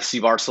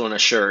FC Barcelona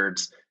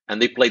shirts,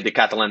 and they played the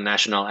Catalan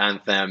national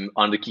anthem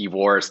on the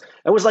keyboards.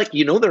 I was like,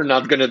 they're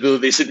not going to do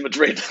this in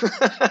Madrid.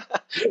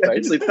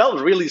 Right? So it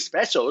felt really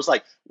special. It was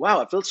like, wow,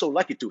 I felt so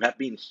lucky to have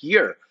been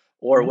here.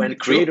 Or when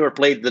Creator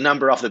played The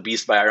Number of the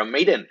Beast by Iron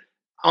Maiden,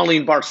 only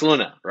in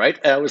Barcelona, right?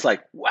 I was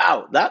like,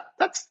 wow,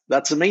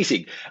 that's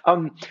amazing.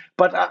 Or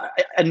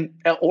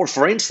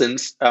for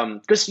instance,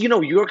 because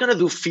you're going to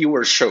do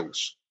fewer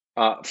shows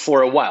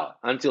for a while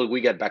until we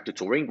get back to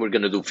touring. We're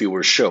going to do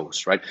fewer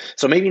shows, right?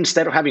 So maybe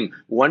instead of having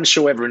one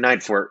show every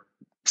night for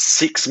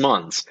 6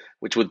 months,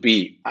 which would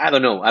be, I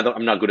don't know,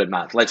 I'm not good at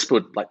math. Let's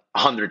put like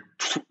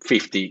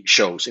 150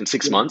 shows in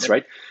 6 months,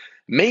 right?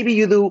 Maybe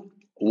you do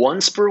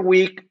once per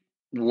week,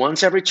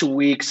 once every 2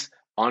 weeks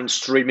on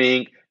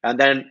streaming. And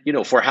then,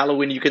 for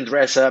Halloween, you can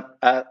dress up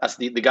as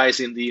the guys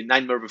in the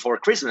Nightmare Before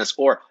Christmas,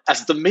 or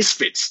as the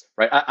Misfits,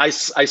 right? I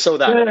saw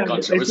that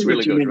concert. It was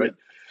really good, right?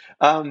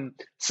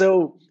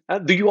 So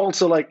do you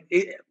also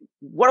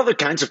what other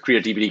kinds of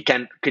creativity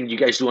can you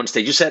guys do on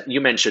stage?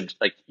 You mentioned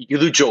like you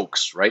do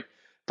jokes, right?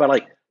 But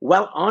like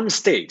while on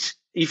stage,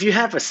 if you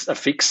have a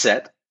fixed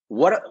set,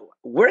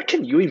 where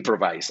can you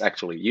improvise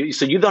actually?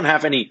 So you don't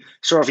have any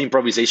sort of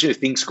improvisation if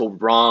things go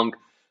wrong.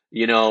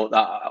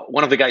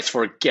 One of the guys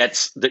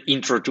forgets the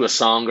intro to a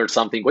song or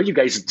something. What do you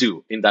guys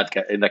do in that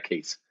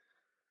case?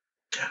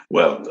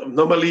 Well,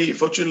 normally,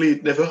 fortunately,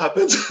 it never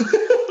happens.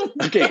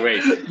 Okay,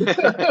 great.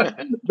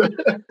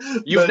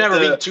 You've never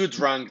been too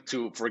drunk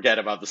to forget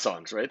about the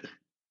songs, right?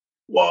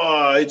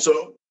 Wow,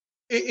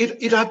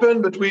 it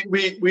happened, but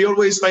we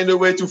always find a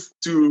way to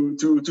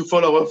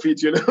follow our feet,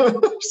 So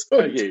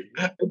okay.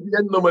 At the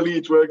end, normally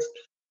it works.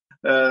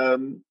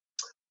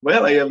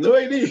 Well, I have no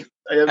idea.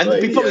 And the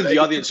people in the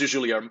audience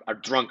usually are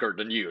drunker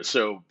than you,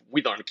 so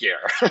we don't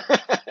care.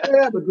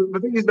 Yeah, but the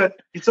thing is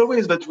that it's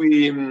always that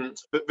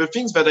the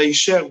things that I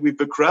share with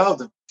the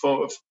crowd,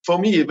 for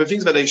me, the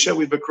things that I share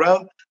with the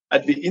crowd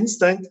at the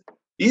instant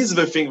is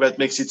the thing that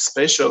makes it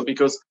special.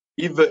 Because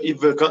if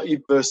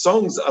the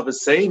songs are the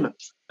same,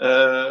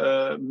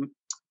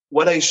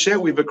 what I share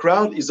with the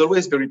crowd is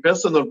always very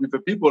personal with the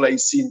people I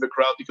see in the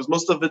crowd. Because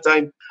most of the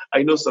time,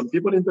 I know some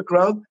people in the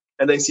crowd,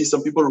 and I see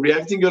some people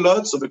reacting a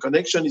lot, so the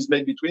connection is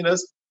made between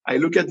us. I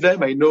look at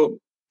them, I know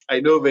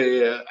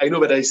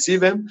that I see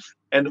them,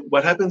 and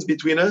what happens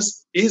between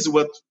us is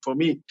what, for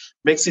me,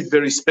 makes it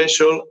very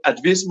special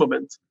at this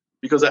moment.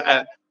 Because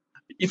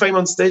if I'm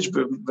on stage,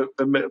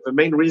 the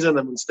main reason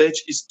I'm on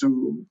stage is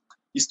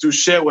to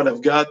share what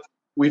I've got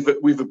with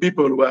the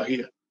people who are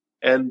here,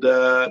 and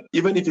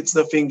even if it's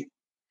nothing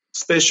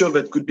special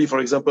that could be, for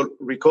example,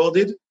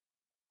 recorded,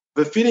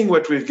 the feeling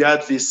what we've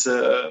got,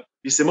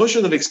 this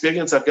emotional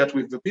experience I've got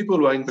with the people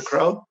who are in the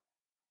crowd,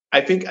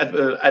 I think at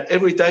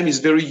every time is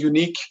very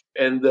unique,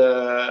 and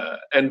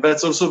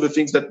that's also the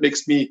things that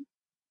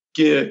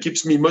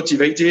keeps me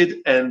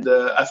motivated. And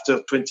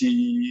after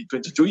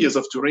 22 years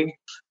of touring,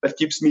 that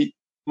keeps me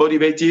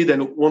motivated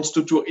and wants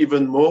to tour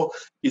even more.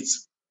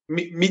 It's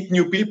meet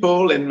new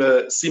people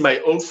and see my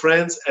old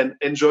friends and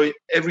enjoy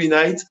every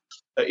night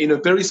in a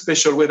very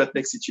special way that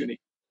makes it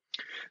unique.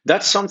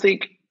 That's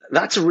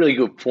a really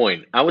good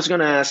point. I was going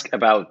to ask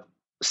about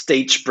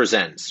stage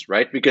presence,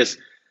 right? Because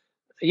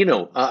a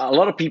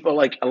lot of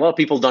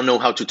people don't know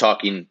how to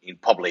talk in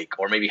public,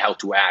 or maybe how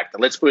to act.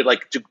 Let's put it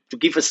like to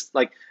give us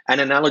like an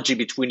analogy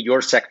between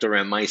your sector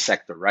and my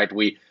sector, right?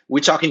 We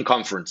talk in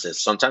conferences.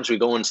 Sometimes we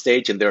go on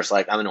stage and there's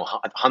like, I don't know,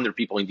 100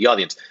 people in the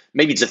audience.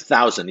 Maybe it's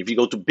 1,000. If you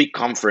go to big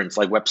conference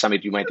like Web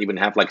Summit, you might even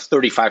have like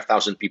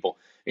 35,000 people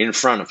in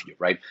front of you,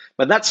 right?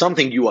 But that's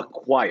something you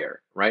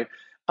acquire, right?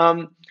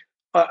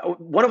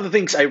 One of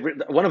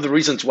the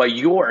reasons why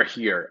you are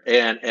here,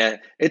 and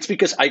it's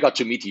because I got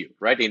to meet you,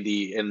 right?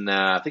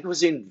 I think it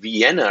was in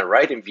Vienna,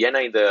 right? In Vienna,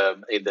 in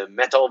the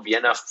Metal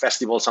Vienna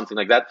Festival, something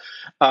like that.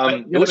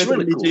 It was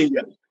really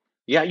cool.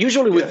 Yeah,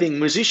 usually we think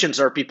musicians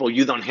are people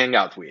you don't hang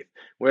out with,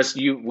 whereas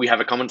we have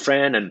a common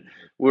friend, and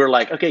we're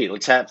like, okay,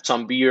 let's have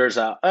some beers.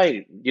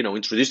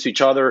 Introduce to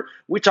each other.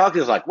 We talked.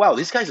 It's like, wow,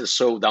 these guys are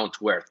so down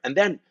to earth. And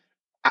then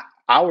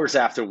hours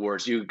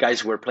afterwards, you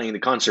guys were playing the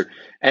concert,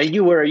 and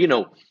you were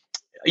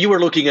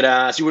looking at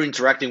us, you were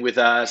interacting with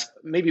us,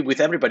 maybe with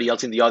everybody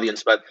else in the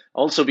audience, but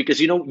also because,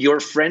 your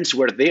friends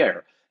were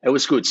there. It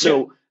was good.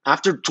 So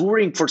after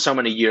touring for so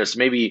many years,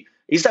 maybe,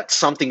 is that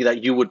something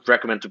that you would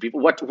recommend to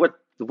people?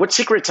 What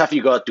secrets have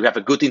you got to have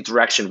a good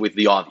interaction with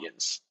the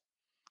audience?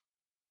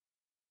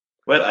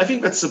 Well, I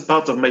think that's a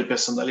part of my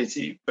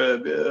personality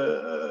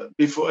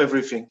before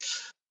everything.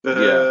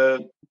 The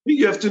thing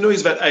you have to know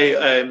is that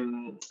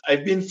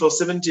I've been for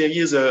 70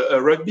 years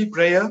a rugby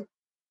player.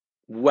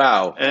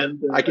 Wow,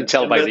 and I can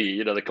tell by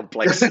the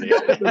complexity.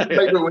 By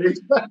the way,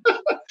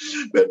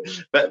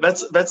 but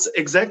that's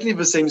exactly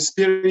the same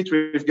spirit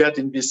we've got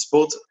in this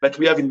sport that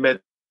we have in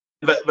med.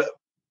 But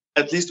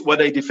at least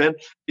what I defend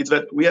is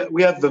that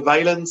we have the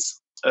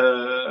violence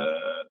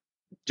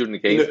during the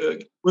game.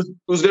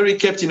 Was very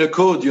kept in a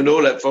code,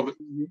 like for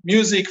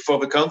music, for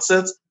the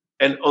concerts,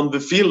 and on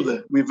the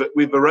field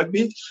with the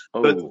rugby.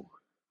 Oh. But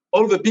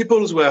all the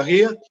people who are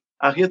here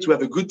to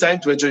have a good time,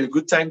 to enjoy a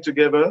good time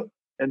together.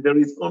 And there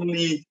is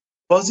only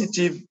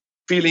positive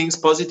feelings,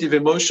 positive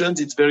emotions.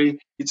 It's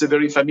a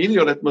very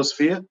familiar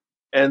atmosphere.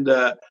 And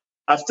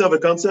after the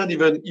concert,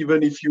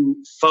 even if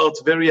you fought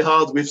very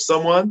hard with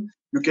someone,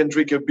 you can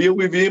drink a beer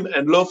with him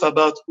and laugh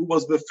about who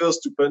was the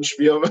first to punch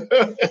the other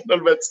and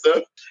all that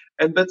stuff.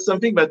 And that's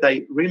something that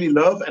I really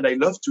love, and I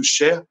love to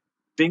share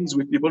things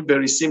with people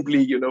very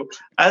simply,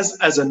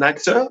 as an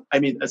actor,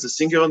 as a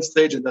singer on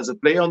stage and as a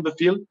player on the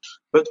field,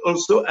 but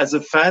also as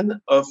a fan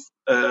of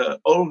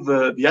all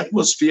the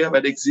atmosphere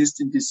that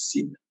exists in this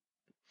scene.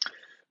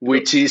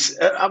 Which is,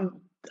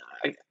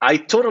 I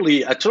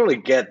totally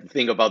get the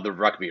thing about the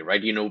rugby,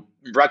 right?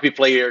 Rugby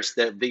players,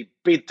 they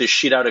beat the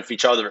shit out of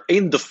each other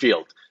in the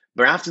field,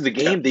 but after the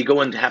game, they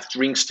go and have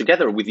drinks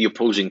together with the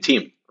opposing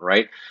team,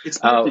 right? It's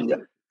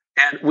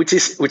And which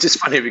is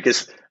funny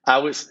because I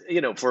was,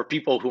 for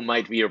people who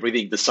might be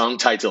reading the song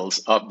titles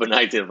of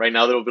Benighted right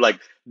now, they'll be like,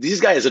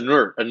 this guy is a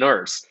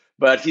nurse,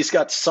 but he's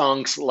got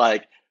songs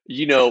like,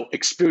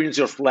 experience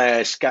your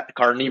flesh,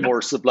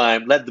 carnivore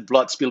sublime, let the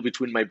blood spill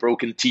between my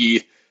broken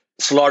teeth,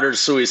 slaughter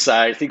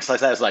suicide, things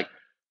like that. It's like,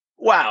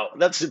 wow,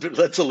 that's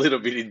a little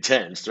bit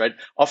intense, right?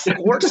 Of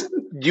course,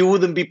 you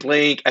wouldn't be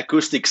playing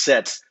acoustic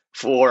sets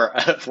for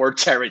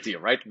charity,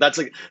 right? That's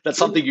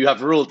something you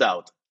have ruled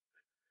out.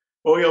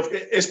 Oh yeah,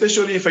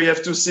 especially if I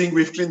have to sing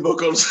with clean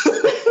vocals.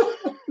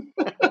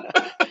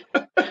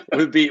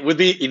 would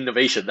be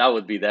innovation. That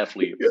would be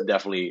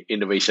definitely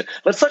innovation.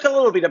 Let's talk a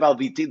little bit about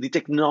the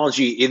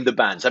technology in the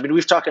bands. I mean,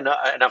 we've talked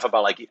enough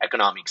about like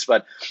economics,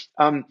 but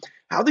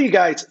how do you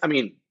guys? I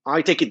mean,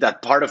 I take it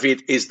that part of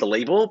it is the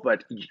label,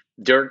 but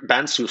there are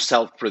bands who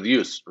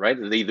self-produce, right?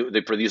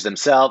 They produce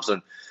themselves,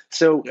 and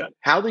so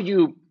how do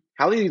you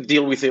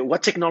deal with it?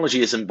 What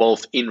technology is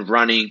involved in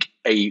running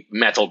a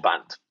metal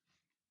band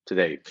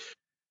today?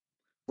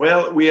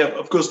 Well, we have,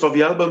 of course, for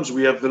the albums,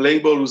 we have the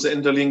label who's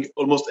handling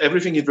almost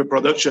everything in the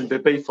production. They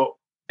pay for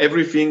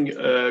everything,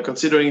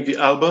 considering the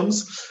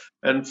albums.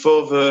 And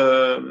for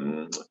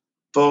the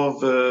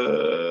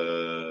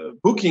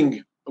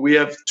booking, we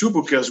have two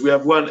bookers. We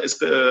have one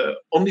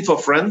only for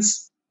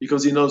France,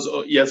 because he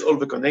has all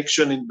the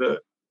connection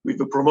with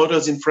the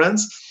promoters in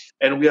France.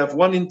 And we have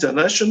one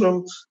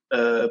international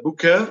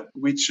booker,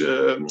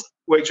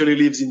 who actually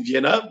lives in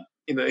Vienna,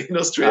 in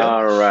Austria.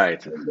 All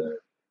right.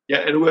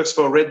 And works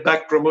for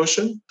Redback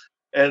Promotion,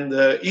 and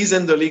he's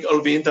handling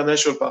all the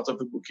international part of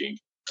the booking.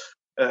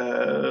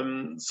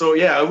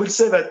 I would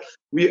say that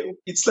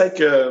it's like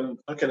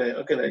how can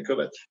I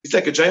call it? It's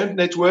like a giant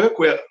network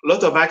where a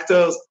lot of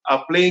actors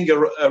are playing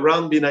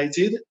around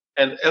Benighted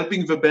and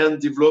helping the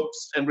band develop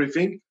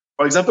everything.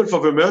 For example, for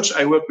the merch,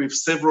 I work with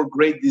several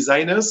great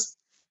designers,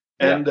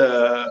 and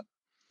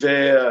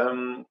they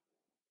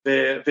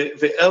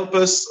help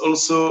us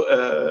also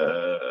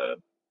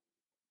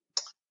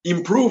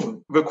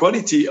improve the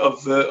quality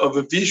of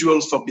the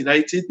visuals for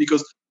Benighted,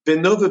 because they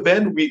know the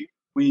band.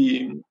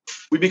 We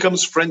become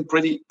friends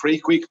pretty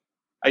quick.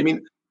 I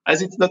mean,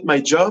 as it's not my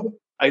job,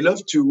 I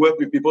love to work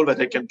with people that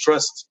I can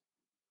trust.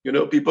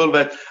 People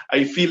that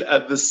I feel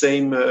have the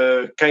same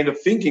kind of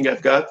thinking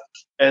I've got,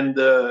 and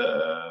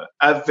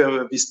have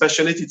this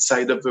passionate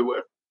side of the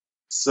work.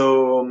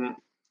 So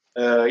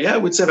I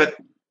would say that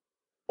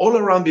all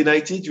around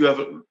Benighted, you have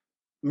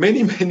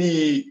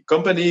many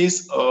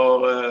companies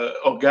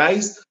or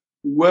guys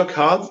who work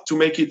hard to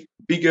make it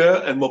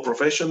bigger and more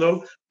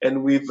professional,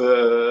 and with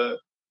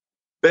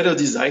better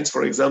designs,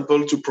 for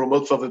example, to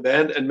promote for the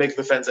band and make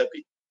the fans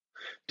happy.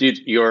 Dude,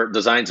 your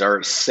designs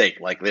are sick.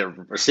 Like, they're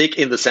sick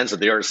in the sense that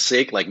they are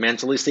sick, like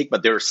mentally sick,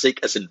 but they're sick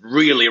as in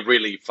really,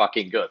 really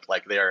fucking good.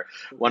 Like, they're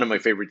one of my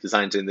favorite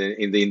designs in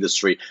the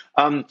industry.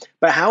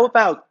 But how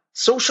about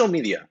social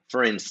media,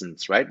 for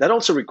instance, right? That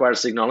also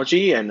requires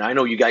technology. And I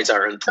know you guys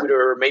are on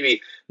Twitter,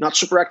 maybe not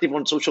super active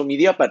on social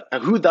media, but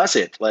who does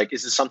it? Like,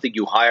 is this something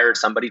you hire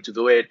somebody to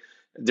do it?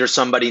 There's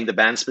somebody in the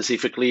band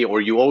specifically, or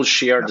you all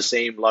share the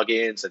same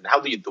logins? And how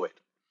do you do it?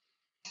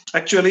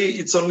 Actually,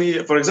 it's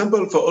only, for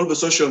example, for all the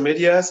social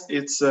medias,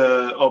 it's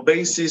our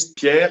bassist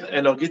Pierre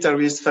and our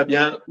guitarist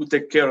Fabien who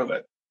take care of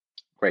it.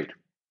 Great.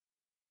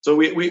 So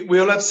we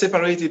all have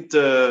separated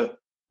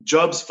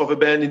jobs for the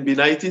band in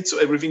Benighted, so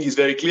everything is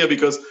very clear,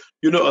 because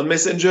on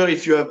Messenger,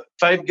 if you have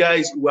 5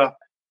 guys who are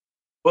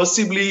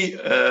possibly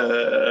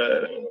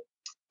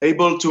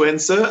able to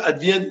answer, at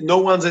the end no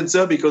one's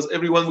answer, because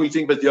everyone will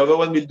think that the other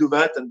one will do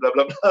that, and blah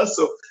blah blah.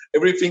 So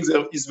everything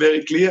is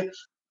very clear.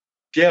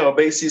 Pierre, our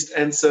bassist,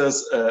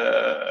 answers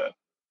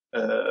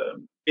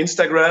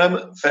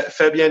Instagram.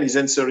 Fabien is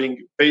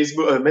answering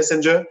Facebook,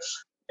 Messenger,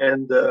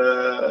 and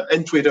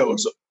Twitter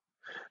also.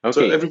 Okay.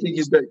 So everything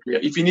is very clear.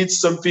 If he needs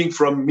something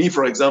from me,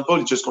 for example,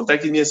 he just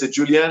contacted me and said,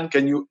 "Julian,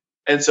 can you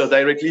answer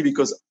directly?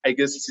 Because I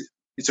guess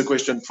it's a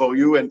question for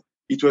you," and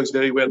it works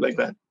very well like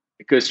that.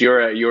 Because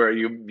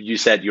you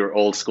said you're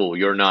old school.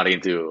 You're not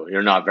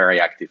very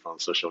active on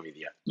social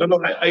media.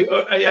 No.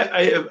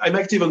 I'm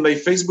active on my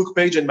Facebook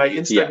page and my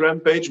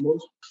Instagram page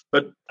most,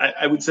 but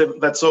I would say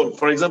that's all.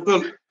 For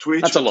example,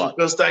 Twitch. That's a lot.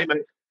 That's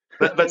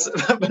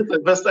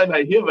the first time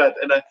I hear that,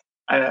 and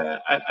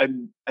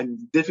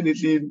I'm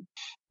definitely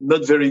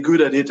not very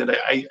good at it, and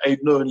I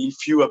know only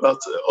few about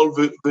all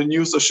the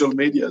new social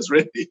medias,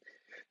 really.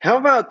 How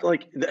about,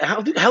 like,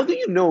 how do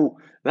you know?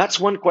 That's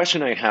one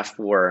question I have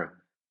for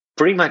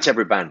pretty much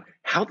every band.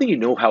 How do you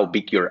know how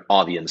big your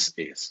audience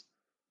is?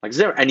 Like, is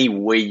there any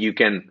way you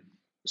can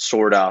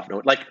sort of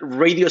know? Like,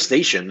 radio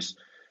stations,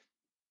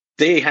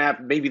 they have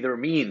maybe their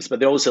means, but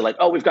they're also like,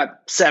 oh, we've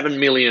got 7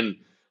 million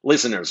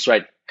listeners,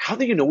 right? How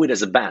do you know it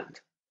as a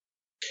band?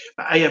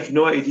 I have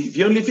no idea.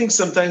 The only thing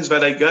sometimes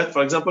that I got,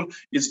 for example,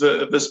 is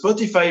the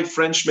Spotify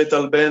French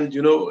metal band,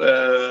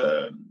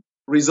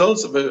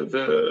 results of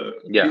the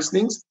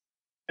listenings.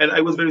 And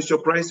I was very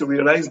surprised to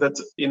realize that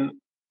in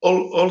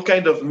all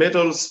kind of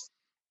metals,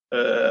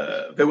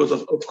 there was,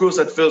 of course,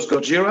 at first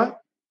Gojira.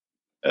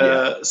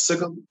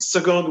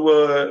 Second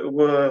were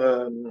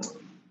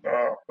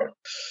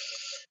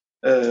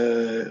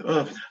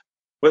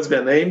what's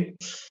their name?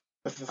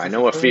 I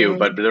know a few,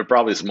 but they're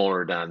probably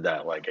smaller than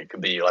that. Like it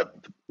could be like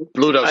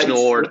Pluto's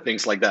North,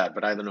 things like that.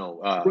 But I don't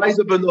know. Rise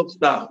of a North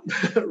Star.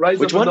 Rise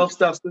which of one? a North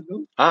Star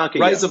studio. Okay,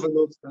 Rise of a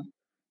North Star.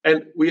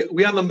 And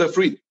we are number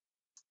 3.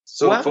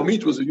 So for me,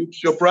 it was a huge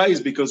surprise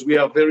because we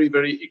are very,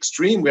 very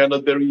extreme. We are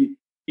not very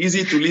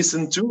easy to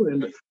listen to.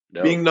 And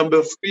being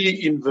number 3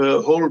 in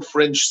the whole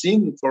French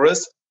scene, for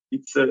us,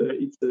 it's a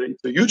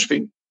huge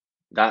thing.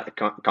 That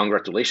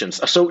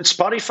congratulations. So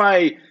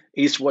Spotify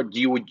is what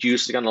you would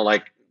use to kind of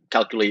like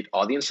calculate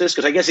audiences,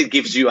 because I guess it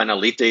gives you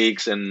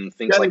analytics and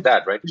things like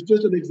that, right? It's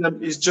just an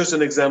example. It's just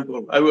an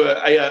example.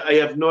 I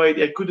have no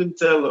idea. I couldn't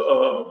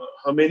tell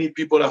how many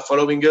people are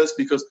following us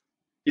because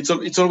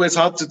it's always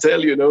hard to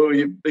tell,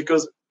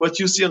 because what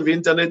you see on the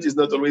internet is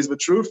not always the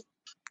truth.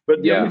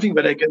 But the only thing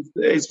that I can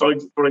say is,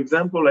 for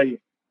example, we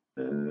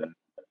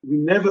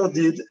never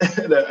did.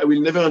 I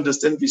will never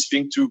understand this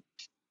thing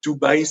to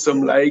buy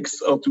some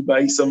likes or to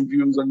buy some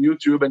views on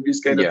YouTube and this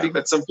kind of thing.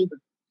 That's something that,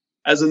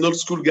 as an old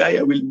school guy,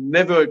 I will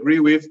never agree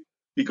with,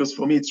 because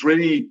for me it's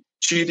really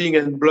cheating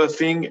and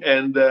bluffing,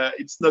 and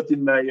it's not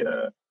in my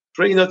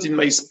really not in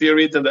my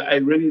spirit, and I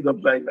really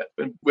don't like that.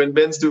 When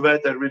bands do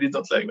that, I really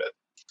don't like that.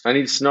 And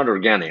it's not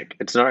organic.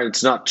 It's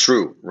not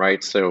true,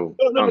 right? So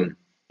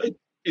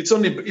it's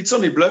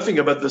only bluffing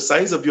about the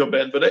size of your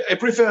band. But I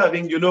prefer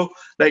having,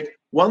 like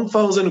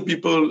 1,000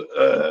 people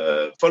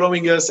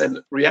following us and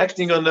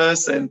reacting on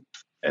us, and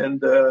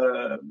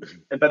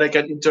that I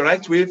can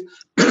interact with,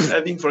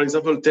 having, for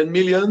example, 10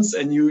 millions,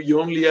 and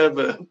you only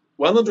have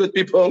 100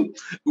 people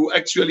who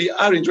actually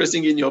are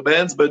interested in your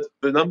bands, but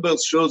the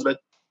numbers shows that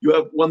you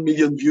have 1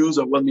 million views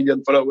or 1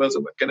 million followers,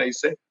 or what can I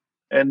say?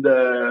 And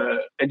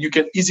you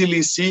can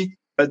easily see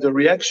that the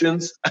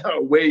reactions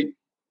are way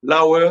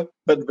lower,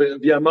 but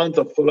the amount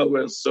of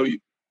followers. So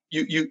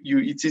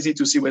it's easy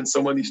to see when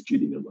someone is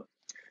cheating or not.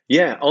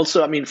 Yeah.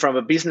 Also, I mean, from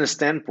a business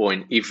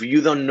standpoint, if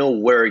you don't know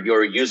where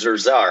your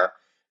users are,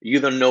 you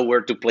don't know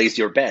where to place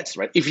your bets,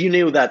 right? If you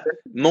knew that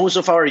most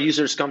of our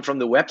users come from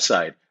the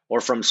website or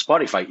from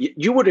Spotify,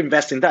 you would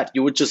invest in that.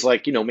 You would just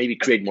maybe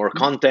create more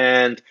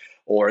content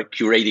or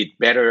curate it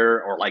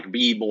better, or like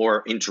be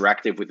more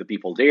interactive with the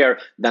people there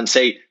than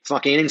say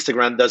fucking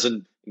Instagram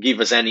doesn't give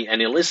us any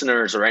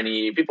listeners or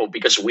any people,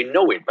 because we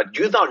know it, but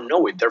you don't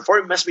know it. Therefore,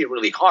 it must be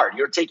really hard.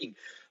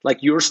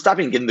 You're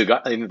stepping in the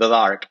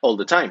dark all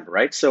the time,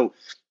 right? So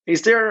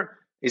is there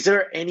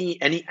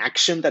any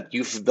action that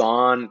you've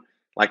done?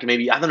 Like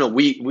maybe, I don't know,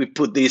 we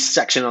put this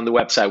section on the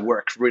website,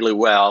 worked really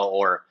well,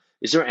 or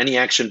is there any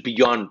action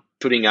beyond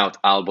putting out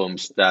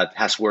albums that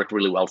has worked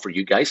really well for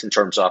you guys in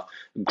terms of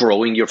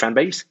growing your fan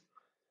base?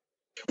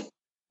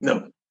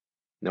 No.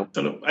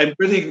 I'm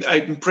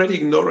pretty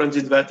ignorant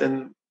in that,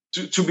 and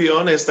to be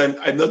honest,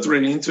 I'm not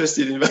really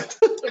interested in that.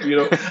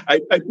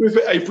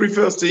 I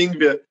prefer seeing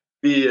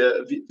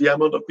the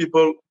amount of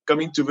people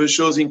coming to the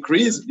shows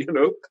increase.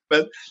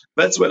 But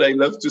that's what I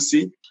love to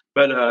see.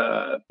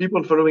 But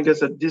people following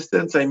us at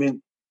distance, I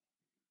mean,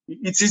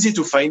 it's easy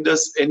to find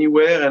us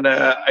anywhere, and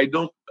I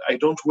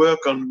don't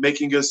work on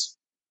making us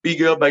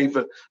bigger by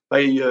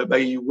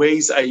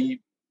ways I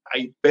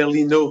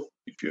barely know.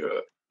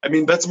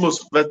 That's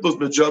most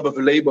the job of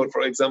a label,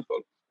 for example.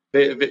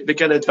 They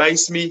can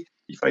advise me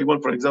if I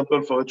want, for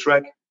example, for a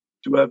track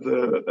to have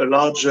a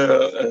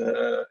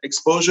larger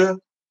exposure.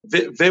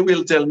 They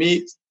will tell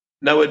me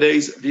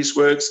nowadays this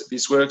works.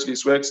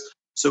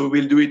 So we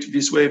will do it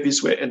this way,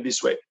 and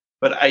this way.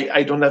 But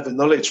I don't have the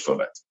knowledge for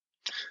that.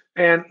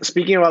 And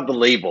speaking about the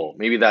label,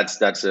 maybe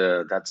that's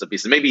a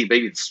piece. Maybe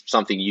it's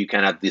something you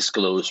cannot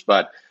disclose,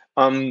 but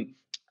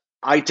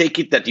I take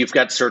it that you've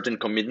got certain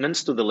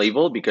commitments to the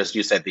label, because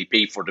you said they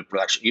pay for the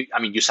production.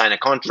 You sign a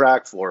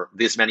contract for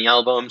this many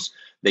albums.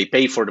 They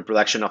pay for the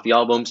production of the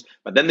albums,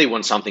 but then they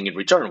want something in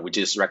return, which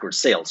is record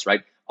sales,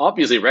 right?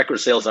 Obviously, record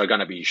sales are going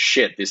to be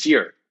shit this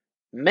year.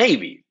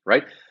 Maybe,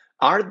 right?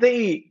 Are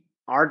they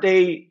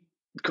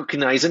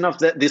cognizant of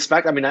this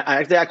fact?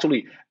 Are they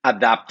actually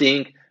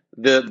adapting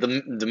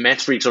the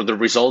metrics or the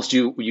results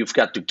you've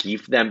got to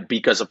give them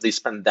because of this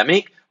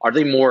pandemic? Are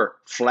they more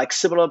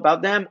flexible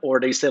about them, or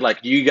they say like,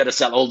 you got to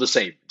sell all the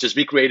same, just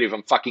be creative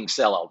and fucking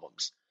sell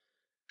albums?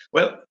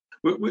 Well,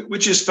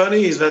 which is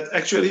funny is that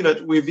actually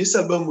that with this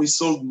album we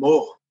sold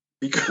more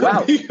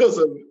because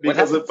of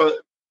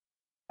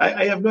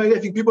I have no idea. I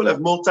think people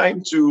have more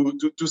time to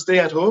stay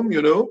at home,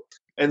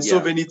 and so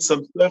they need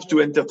some stuff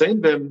to entertain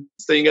them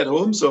staying at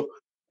home. So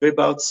they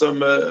bought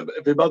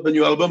the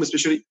new album.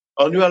 Especially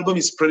our new album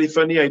is pretty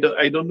funny. I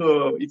don't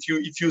know if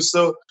you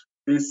saw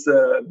this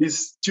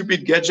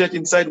stupid gadget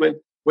inside.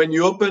 When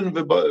you open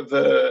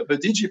the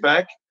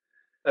digipack,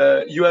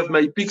 you have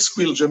my pig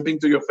squeal jumping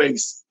to your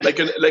face like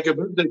a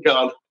birthday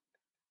card.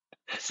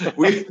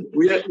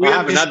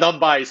 I don't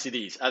buy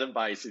CDs. I don't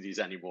buy CDs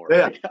anymore.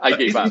 Yeah, I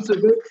gave up.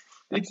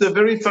 It's a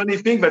very funny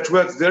thing that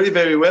works very,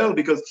 very well,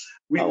 because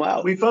we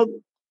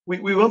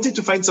wanted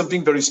to find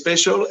something very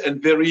special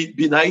and very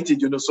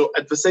benighted, so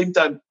at the same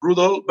time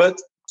brutal but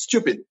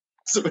stupid.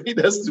 So it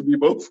has to be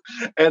both.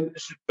 And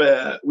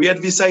we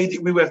had this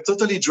idea. We were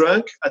totally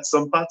drunk at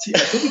some party. I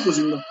think it was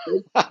in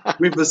Marseille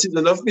with the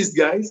Season of Mist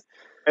guys.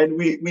 and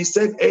we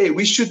said, hey,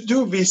 we should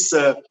do this.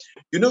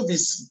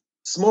 This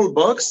small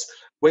box.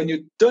 When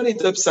you turn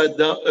it upside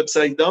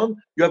down,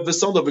 you have the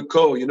sound of a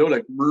cow.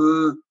 Like.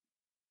 Brrr.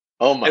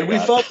 Oh my and we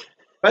God. thought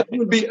that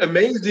would be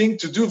amazing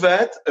to do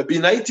that, a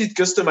benighted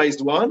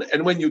customized one.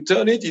 And when you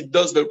turn it, it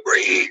does the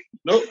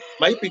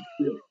my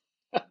picture.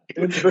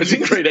 It's a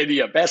great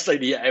idea. Best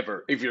idea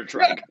ever if you're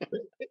trying.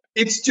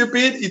 It's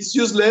stupid, it's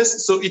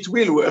useless, so it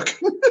will work.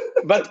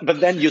 but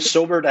then you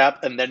sobered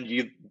up, and then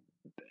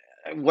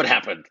what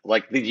happened?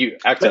 Like, did you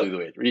actually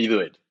redo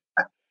it?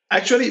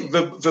 Actually,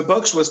 the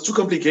box was too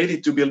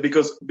complicated to build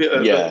because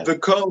the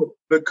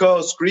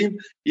core screen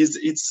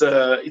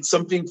it's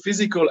something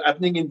physical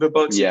happening in the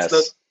box. Yes.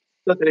 It's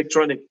not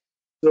electronic.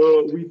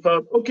 So we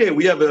thought, okay,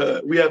 we have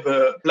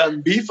a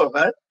plan B for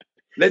that.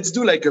 Let's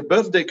do like a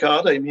birthday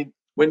card. I mean,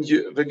 when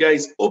the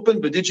guys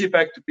open the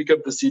digipack to pick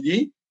up the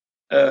CD,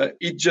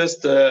 it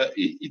just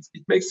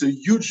it makes a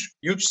huge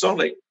sound,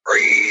 like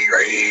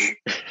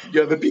you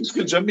have a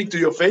pixel jumping to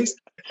your face,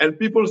 and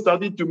people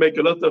started to make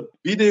a lot of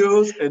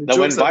videos and that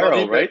went jokes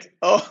viral, about right?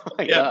 Oh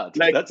my God,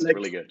 that's like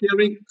really good.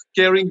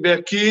 Scaring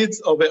their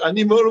kids or their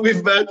animal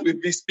with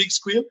this big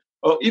squeal,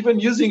 or even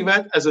using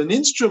that as an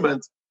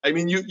instrument. I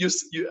mean,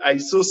 I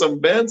saw some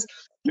bands,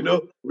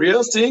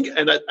 rehearsing,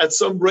 and at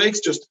some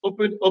breaks, just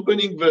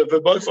opening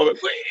the box for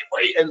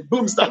and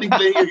boom, starting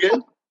playing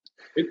again.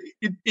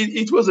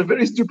 It was a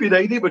very stupid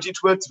idea, but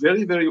it worked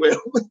very, very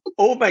well.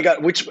 Oh my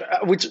God, which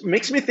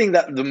makes me think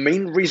that the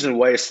main reason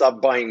why I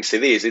stopped buying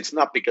CDs, it's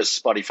not because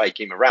Spotify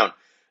came around.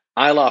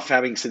 I love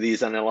having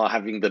CDs, and I love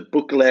having the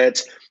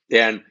booklets,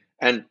 and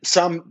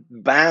some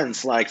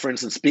bands, like for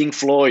instance Pink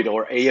Floyd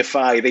or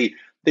AFI,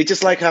 they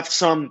just like have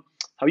some,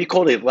 how you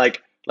call it, like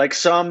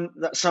some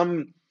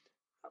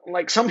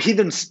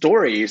hidden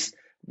stories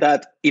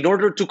that in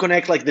order to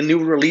connect like the new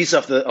release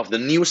of the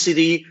new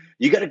CD,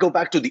 you got to go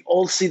back to the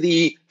old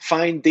CD,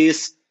 find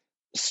this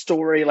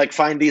story, like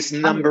find these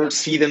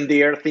numbers hidden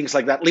there, things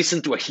like that,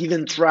 listen to a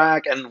hidden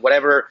track and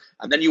whatever,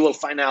 and then you will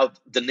find out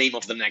the name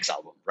of the next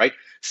album, right?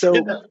 So,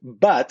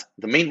 but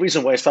the main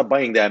reason why I stopped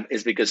buying them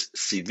is because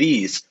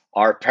CDs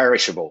are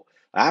perishable.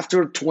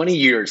 After 20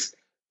 years,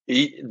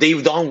 they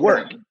don't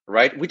work,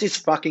 right? Which is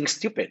fucking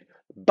stupid.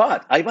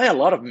 But I buy a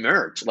lot of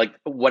merch, like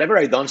whatever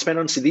I don't spend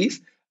on CDs,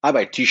 I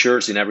buy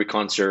T-shirts in every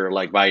concert.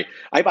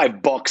 I buy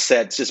box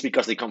sets just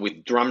because they come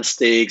with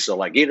drumsticks or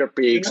like guitar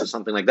picks or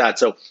something like that.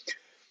 So,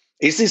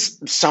 is this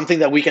something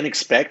that we can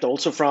expect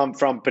also from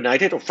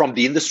Benighted or from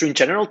the industry in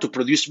general, to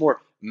produce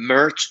more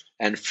merch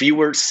and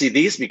fewer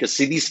CDs because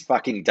CDs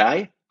fucking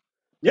die?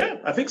 Yeah,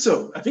 I think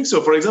so.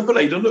 For example,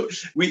 I don't know.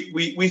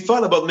 We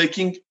thought about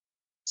making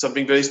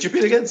something very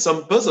stupid again,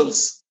 some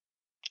puzzles.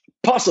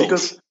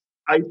 Because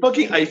I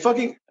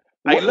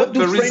love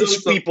the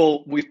French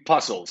people with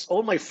puzzles.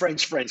 All my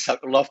French friends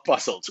love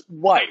puzzles.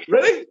 Why?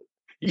 Really?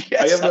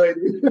 Yes. I have no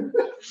idea.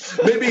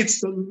 Maybe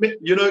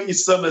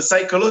it's some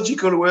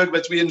psychological work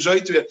that we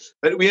enjoy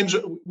but we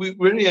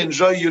really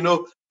enjoy,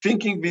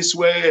 thinking this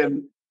way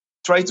and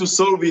try to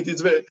solve it.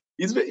 It's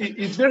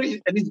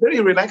very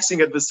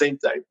relaxing at the same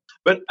time.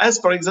 But as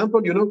for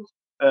example,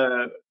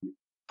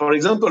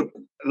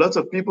 lots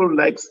of people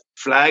like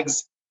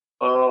flags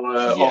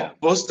or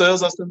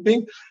posters or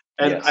something.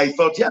 And I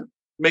thought,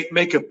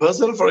 make a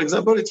puzzle, for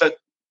example. It's like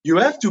you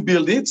have to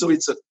build it, so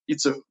it's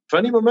a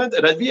funny moment,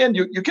 and at the end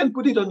you can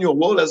put it on your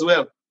wall as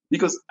well.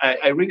 Because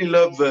I really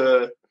love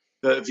the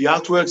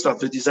artworks that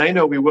the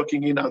designer we're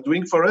working in are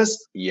doing for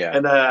us. Yeah.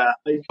 And I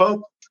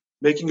thought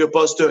making a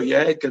poster,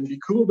 it can be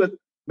cool, but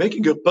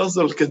making a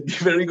puzzle can be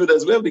very good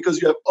as well,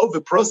 because you have all the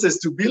process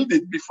to build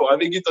it before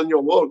having it on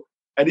your wall.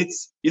 And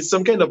it's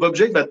some kind of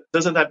object that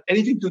doesn't have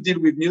anything to deal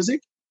with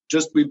music,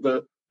 just with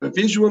the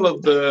visual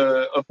of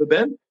the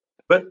band.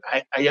 But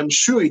I am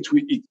sure it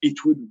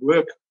would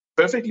work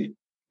perfectly.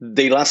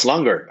 They last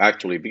longer,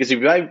 actually, because if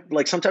you buy,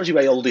 like, sometimes you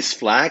buy all these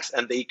flags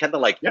and they kind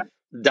of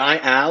die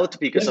out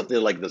because of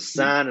the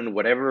sun and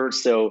whatever.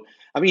 So,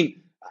 I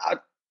mean,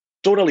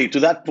 totally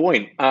to that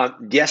point.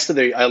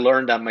 Yesterday, I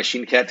learned that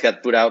Machine Head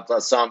had put out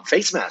some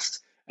face masks,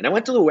 and I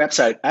went to the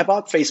website. I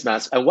bought face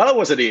masks, and while I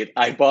was at it,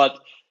 I bought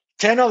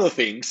 10 other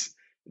things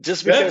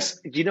just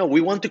because we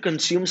want to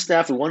consume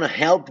stuff. We want to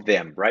help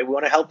them, right? We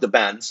want to help the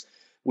bands.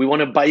 We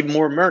want to buy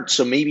more merch.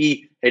 So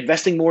maybe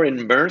investing more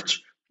in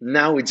merch.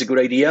 Now it's a good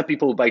idea.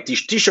 People buy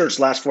T-shirts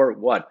last for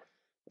what?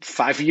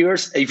 5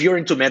 years? If you're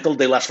into metal,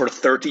 they last for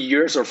 30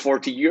 years or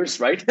 40 years,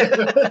 right?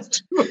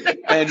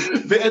 And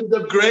they end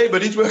up gray,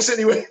 but it works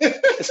anyway.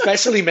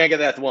 Especially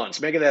Megadeth ones.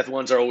 Megadeth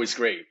ones are always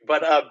great.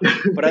 But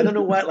I don't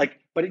know what,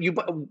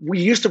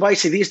 we used to buy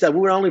CDs that we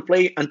would only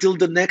play until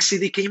the next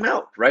CD came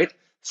out, right?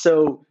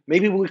 So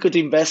maybe we could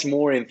invest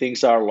more in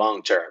things that are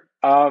long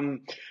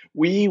term.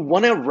 We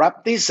want to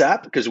wrap this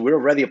up because we're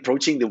already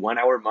approaching the 1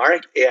 hour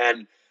mark,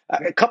 and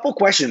a couple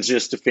questions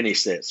just to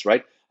finish this,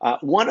 right?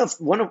 One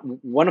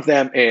of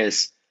them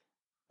is,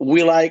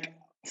 we like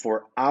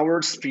for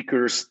our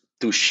speakers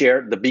to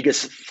share the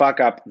biggest fuck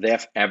up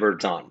they've ever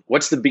done.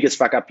 What's the biggest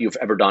fuck up you've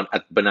ever done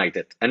at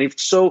Benighted? And if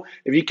so,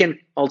 if you can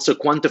also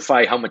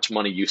quantify how much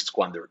money you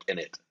squandered in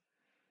it.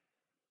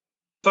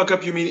 Fuck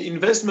up, you mean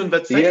investment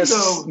that failed?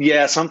 Yes,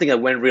 yeah, something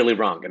that went really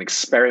wrong, an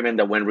experiment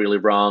that went really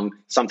wrong,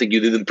 something you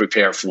didn't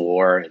prepare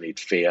for and it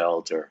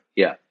failed, or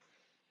yeah.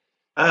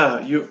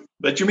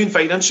 But you mean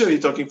financially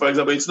talking, for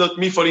example? It's not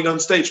me falling on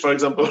stage, for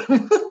example.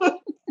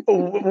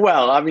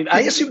 Well, I mean,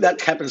 I assume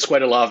that happens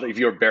quite a lot if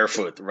you're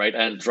barefoot, right,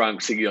 and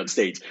drunk singing on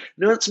stage.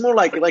 No, it's more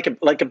like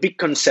a big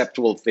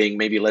conceptual thing.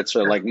 Maybe let's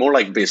like more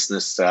like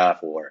business stuff,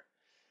 or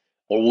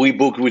we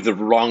booked with the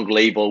wrong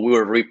label. We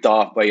were ripped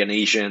off by an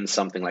Asian,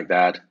 something like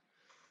that.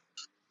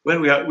 Well,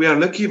 we are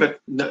lucky that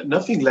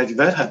nothing like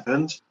that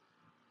happened.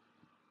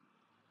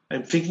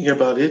 I'm thinking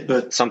about it,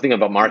 but something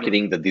about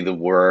marketing that didn't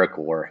work,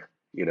 or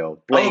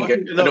playing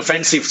an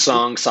offensive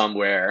song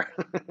somewhere.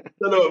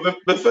 No.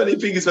 The funny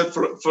thing is that,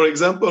 for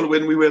example,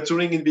 when we were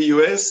touring in the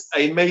US,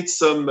 I made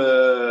some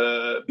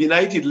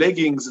benighted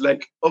leggings,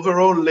 like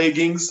overall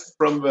leggings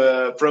from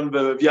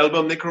the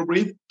album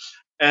Necrobreed.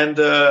 And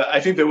I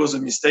think there was a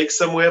mistake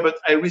somewhere, but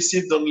I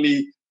received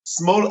only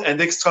small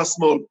and extra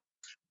small.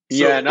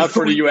 Yeah, not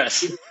for the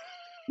US.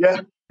 Yeah.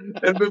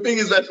 And the thing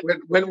is that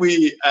when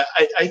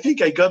I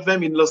think I got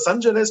them in Los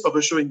Angeles for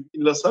the show in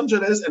Los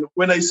Angeles. And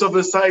when I saw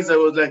the size, I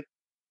was like,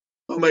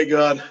 oh my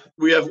God,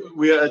 we are,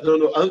 I don't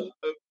know,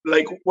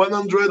 like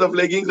 100 of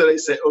leggings that I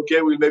say,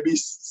 okay, we'll maybe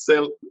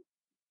sell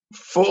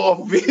 4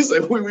 of these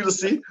and we will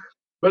see.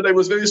 But I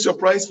was very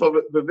surprised for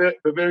the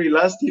very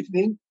last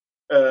evening.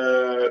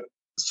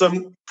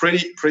 Some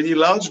pretty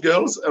large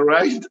girls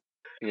arrived.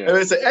 Yeah. And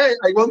I said, hey,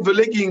 I want the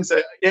leggings.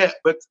 Yeah,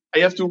 but I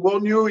have to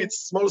warn you,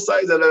 it's small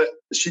size. And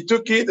she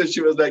took it and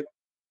she was like,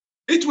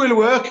 it will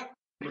work.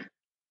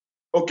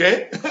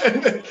 Okay.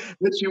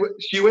 Then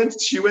she went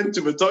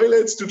to the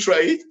toilets to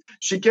try it.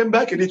 She came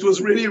back and it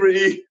was really,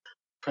 really,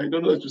 I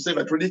don't know how to say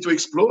that, ready to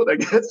explode, I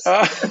guess.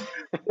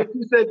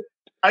 She said,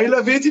 I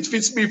love it. It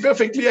fits me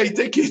perfectly. I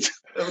take it.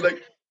 I was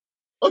like,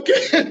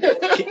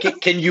 okay.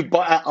 Can you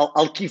buy?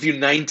 I'll give you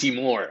 90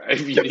 more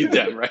if you need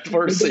them, right?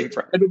 For the same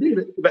price.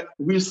 But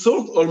we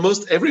sold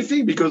almost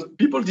everything because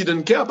people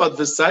didn't care about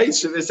the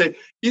size. They say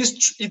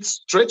it's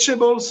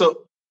stretchable,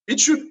 so it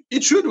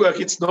should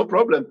work. It's no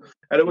problem.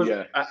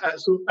 And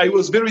so I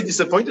was very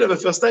disappointed the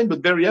first time,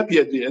 but very happy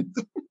at the end.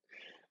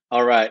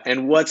 All right.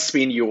 And what's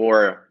been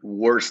your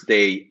worst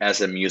day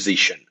as a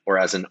musician or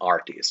as an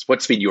artist?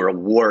 What's been your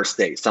worst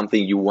day?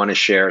 Something you want to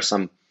share?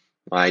 Some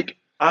like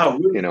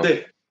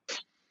day.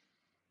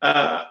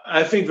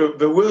 I think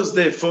the worst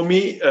day for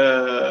me,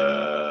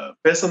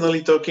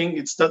 personally talking,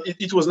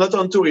 it was not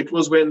on tour. It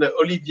was when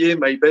Olivier,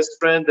 my best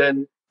friend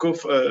and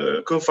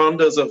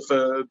co-founders of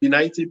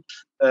Benighted,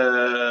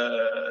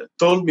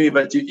 told me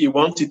that he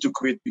wanted to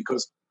quit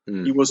because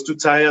he was too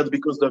tired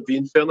because of the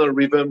infernal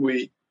rhythm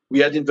we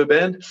had in the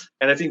band.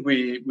 And I think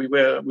we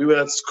were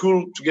at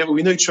school together.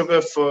 We know each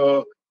other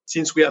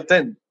since we are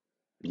 10.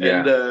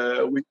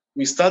 Yeah. And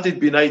we started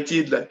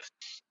Benighted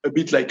a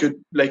bit like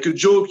a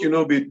joke,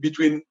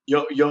 between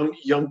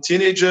young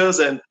teenagers,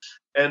 and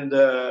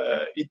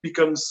it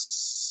becomes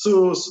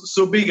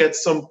so big at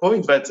some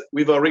point that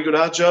with our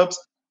regular jobs,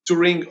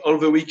 touring all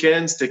the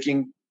weekends,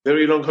 taking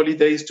very long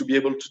holidays to be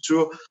able to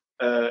tour,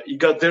 he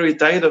got very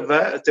tired of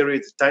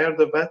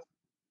that,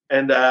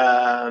 and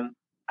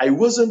I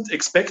wasn't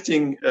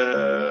expecting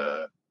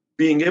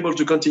being able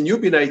to continue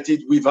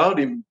Benighted without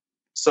him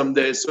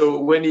someday. So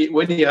when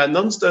he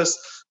announced us.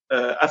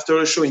 After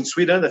a show in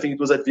Sweden, I think it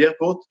was at the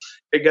airport.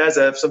 Hey guys,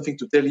 I have something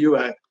to tell you.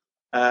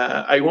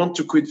 I want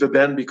to quit the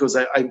band because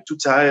I'm too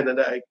tired and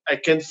I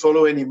can't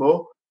follow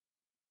anymore.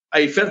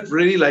 I felt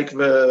really like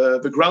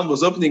the ground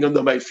was opening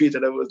under my feet,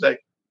 and I was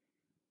like,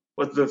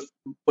 what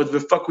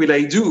the fuck will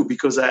I do?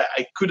 Because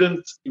I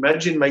couldn't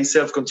imagine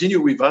myself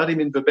continue without him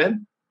in the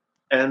band.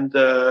 And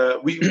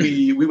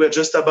we were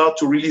just about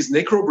to release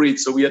Necrobreed,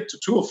 so we had to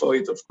tour for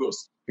it, of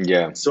course.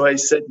 Yeah. So I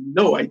said,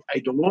 no, I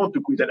don't want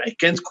to quit, and I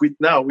can't quit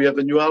now. We have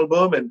a new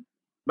album, and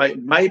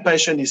my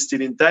passion is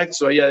still intact.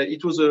 So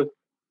it was a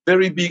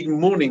very big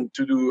mourning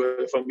to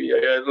do for me.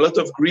 A lot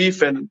of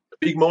grief and a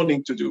big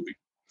mourning to do.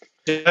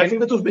 I think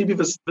that was maybe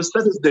the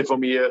saddest day for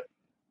me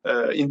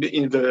in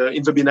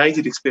the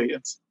Benighted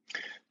experience.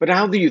 But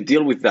how do you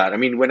deal with that? I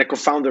mean, when a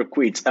co-founder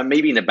quits,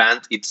 maybe in a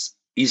band it's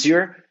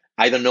easier.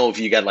 I don't know if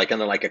you get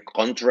kind of like a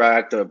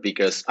contract,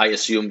 because I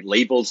assume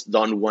labels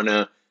don't want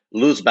to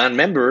lose band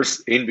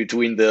members in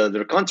between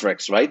their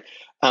contracts, right?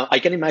 I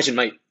can imagine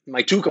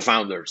my 2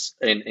 co-founders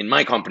in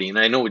my company, and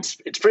I know it's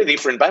pretty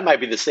different, but it might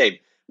be the same.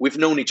 We've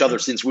known each other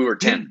since we were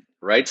 10,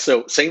 right?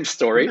 So same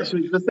story. Yeah, so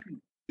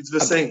it's the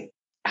same.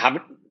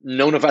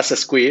 None of us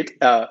has quit,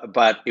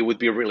 but it would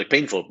be really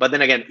painful. But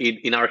then again,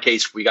 in our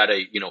case, we got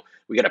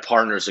a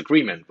partners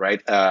agreement,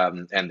 right?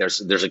 And there's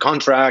a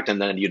contract,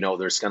 and then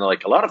there's kind of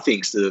like a lot of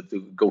things to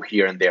go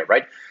here and there,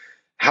 right?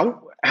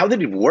 How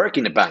did it work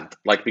in a band?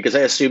 Like, because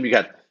I assume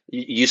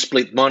you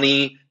split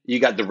money, you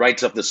got the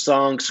rights of the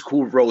songs,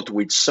 who wrote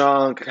which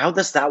song? How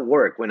does that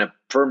work when a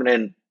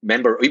permanent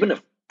member or even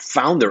a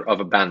founder of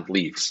a band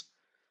leaves?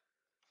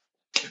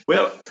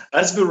 Well,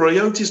 as the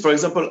royalties, for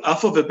example,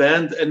 half of the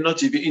band and not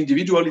the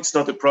individual, it's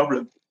not a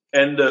problem.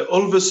 And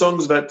all the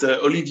songs that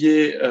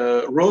Olivier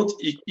wrote,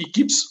 he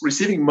keeps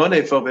receiving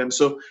money for them.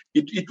 So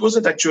it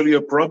wasn't actually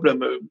a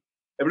problem.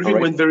 Everything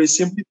went very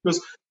simply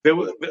because there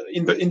were,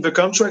 in the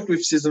contract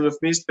with Season of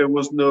Mist, there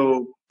was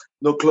no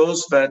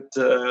clause that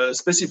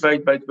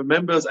specified by the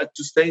members had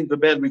to stay in the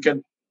band. We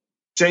can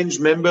change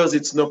members;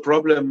 it's no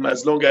problem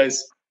as long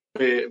as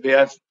they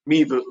have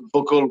the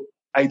vocal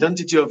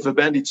identity of the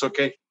band. It's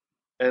okay.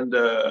 And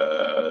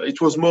it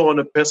was more on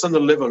a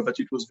personal level that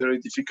it was very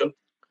difficult.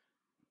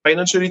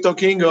 Financially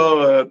talking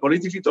or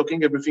politically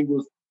talking, everything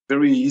was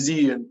very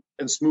easy and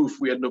smooth.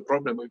 We had no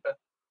problem with that.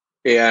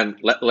 And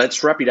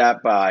let's wrap it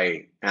up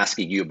by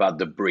asking you about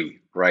the Brie,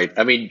 right?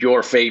 I mean,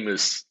 your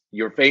famous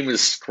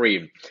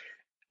scream.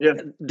 Yeah.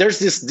 There's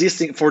this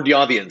thing for the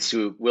audience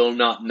who will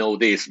not know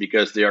this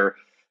because there are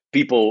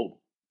people,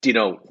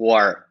 who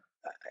are.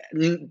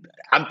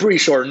 I'm pretty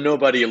sure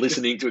nobody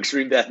listening to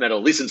extreme death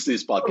metal listens to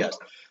this podcast,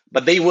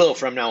 but they will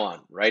from now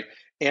on, right?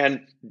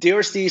 And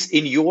there's this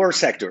in your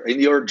sector, in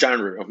your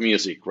genre of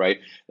music, right?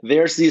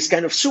 There's these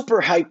kind of super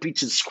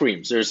high-pitched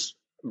screams. There's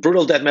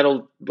brutal death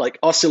metal, like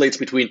oscillates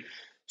between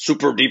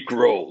super deep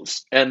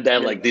growls and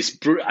then like this.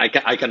 I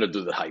cannot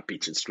do the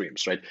high-pitched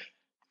screams, right?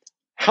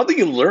 How do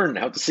you learn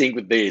how to sing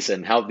with this,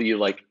 and how do you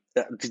like?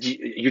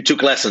 You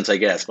took lessons, I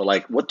guess, but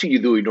like, what do you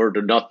do in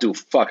order not to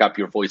fuck up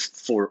your voice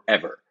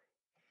forever?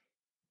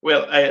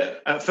 Well,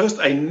 at first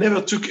I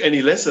never took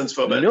any lessons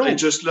for that. No. I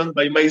just learned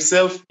by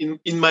myself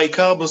in my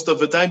car most of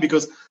the time,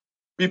 because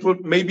people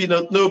maybe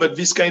not know, but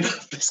this kind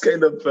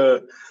of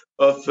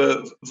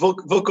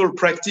vocal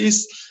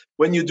practice,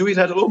 when you do it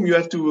at home, you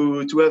have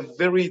to have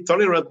very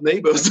tolerant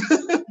neighbors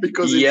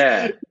because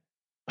it's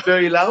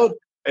very loud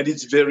and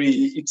it's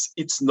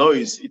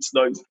noise. It's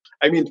noise.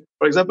 I mean,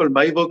 for example,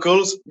 my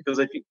vocals, because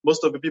I think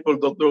most of the people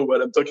don't know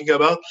what I'm talking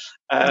about.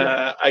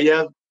 I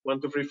have 1,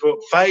 2, 3, 4,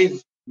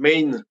 5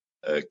 main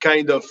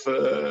kind of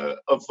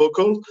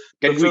vocal.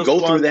 Can we go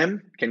through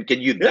them? Can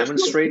you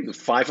demonstrate the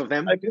 5 of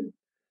them?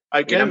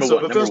 I can. So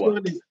the first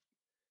one is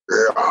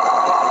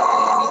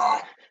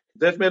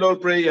death metal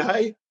pretty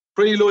high,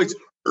 pretty low. It's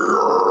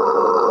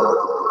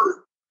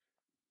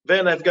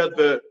then I've got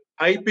the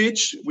high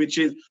pitch, which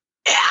is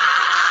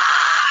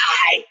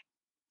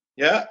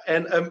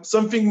and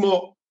something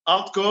more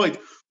hardcore. It's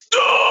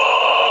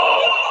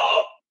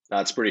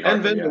that's pretty hard.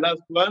 And then the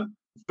last one,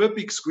 the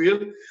big squeal.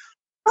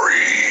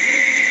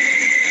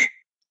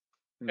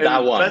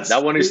 That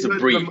one is the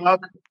Brie. The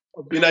mark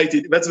of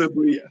United. That's the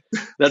Brie.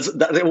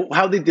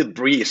 How did the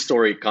Brie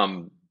story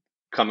come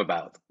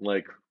about?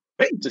 Like,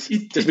 just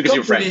because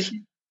you're French.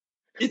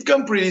 It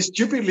came pretty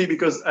stupidly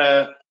because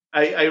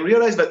I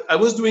realized that I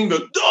was doing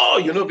the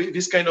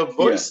this kind of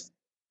voice,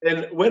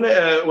 and when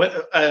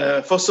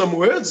for some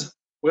words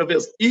where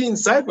there's E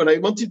inside, when I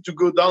wanted to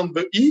go down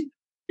the E,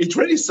 it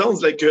really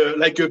sounds like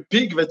a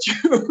pig that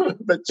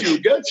you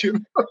got.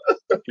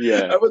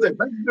 I was like,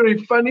 that's very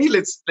funny.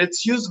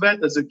 Let's use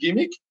that as a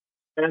gimmick.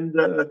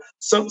 And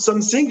some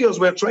singers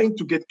were trying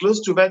to get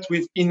close to that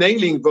with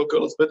inhaling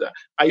vocals, but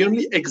I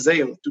only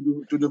exhale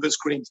to do the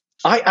screams.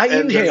 I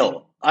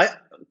inhale.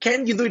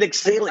 Can you do it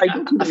exhaling?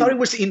 I thought it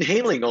was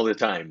inhaling all the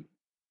time.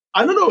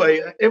 I don't know.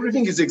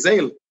 Everything is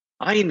exhale.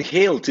 I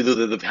inhale to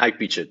do the high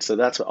pitch. So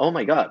that's oh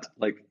my god,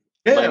 like.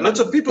 Yeah, lots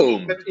of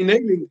people get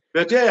inhaling,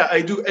 but I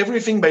do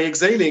everything by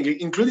exhaling,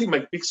 including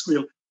my big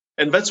squeal.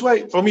 And that's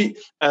why, for me,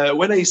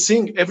 when I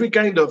sing, every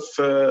kind of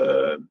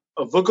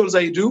vocals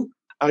I do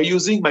are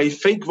using my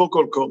fake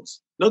vocal cords,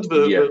 not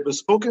the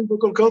spoken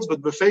vocal cords,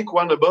 but the fake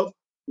one above,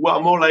 who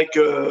are more like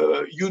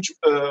huge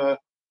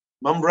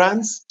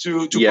membranes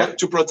to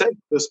protect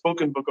the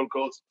spoken vocal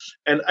cords.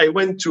 And I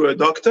went to a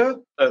doctor,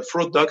 a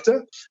throat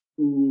doctor,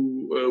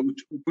 who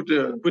put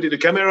a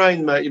camera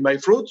in my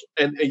throat,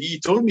 and he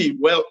told me,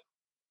 well,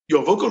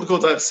 your vocal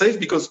cords are safe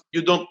because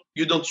you don't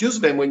use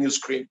them when you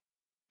scream.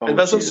 And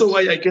that's also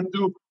why I can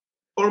do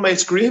all my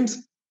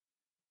screams,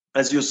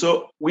 as you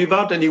saw,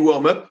 without any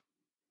warm-up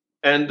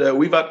and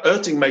without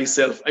hurting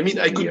myself. I mean,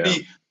 I could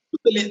be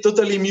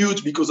totally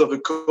mute because of a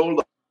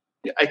cold.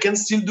 I can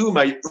still do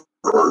my...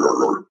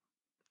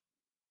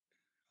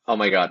 Oh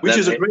my God. Which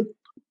is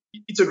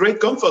it's a great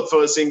comfort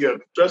for a singer.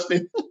 Trust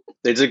me.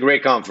 It's a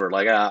great comfort.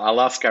 Like I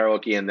love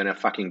karaoke, and then I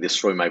fucking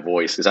destroy my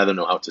voice because I don't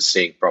know how to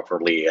sing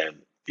properly.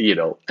 And,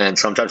 and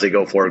sometimes I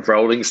go for a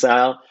growling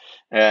style.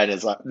 And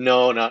it's like,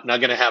 no, not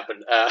going to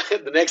happen.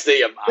 The next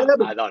day, I'm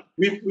done.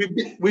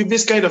 With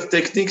this kind of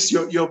techniques,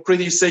 you're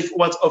pretty safe.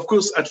 Of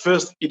course, at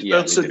first it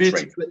hurts a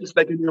bit. It's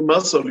like a new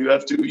muscle. You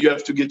have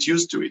to get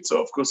used to it.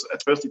 So of course,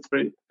 at first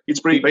it's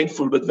pretty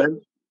painful, but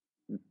then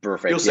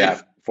perfect.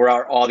 Yeah. For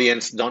our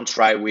audience, don't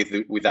try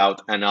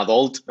without an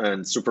adult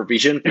and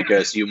supervision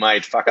because you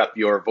might fuck up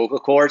your vocal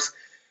cords.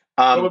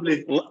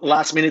 Probably.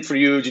 Last minute for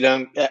you,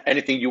 Gideon.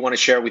 Anything you want to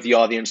share with the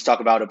audience? Talk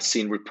about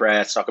Obscene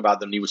Repressed. Talk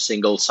about the new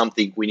single.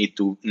 Something we need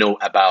to know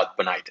about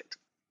Benighted.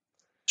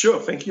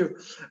 Sure, thank you.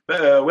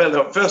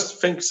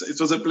 First, thanks. It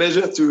was a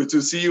pleasure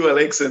to see you,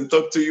 Alex, and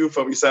talk to you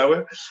for this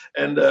hour.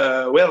 And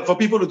for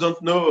people who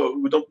don't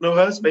know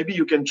us, maybe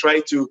you can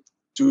try to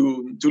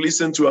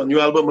listen to our new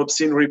album,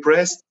 Obscene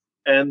Repressed.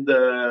 and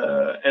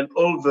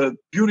all the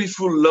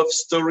beautiful love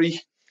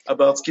story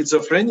about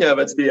schizophrenia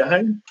that's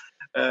behind.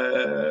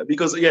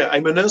 Because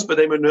I'm a nurse, but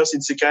I'm a nurse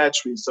in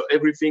psychiatry, so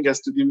everything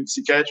has to do with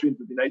psychiatry in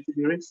the 90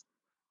 lyrics.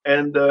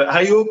 And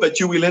I hope that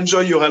you will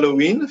enjoy your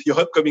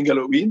upcoming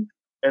Halloween,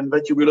 and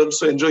that you will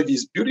also enjoy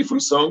this beautiful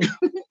song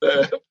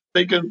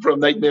taken from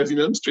Nightmares on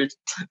Elm Street.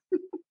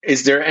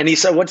 Is there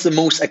what's the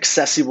most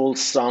accessible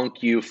song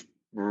you've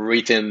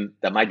written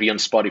that might be on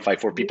Spotify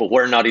for people who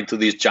are not into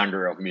this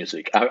genre of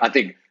music? I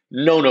think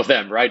none of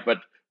them, right? But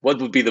what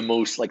would be the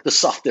most, like the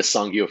softest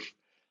song you've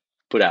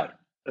put out?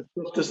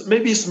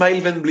 Maybe Smile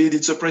Then Bleed.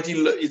 It's a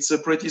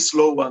pretty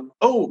slow one.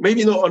 Oh,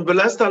 maybe no. On the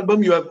last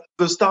album, you have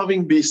The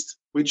Starving Beast,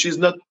 which is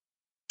not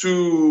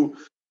too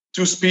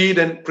speed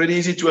and pretty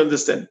easy to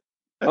understand.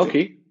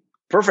 Okay,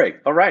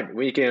 perfect. All right,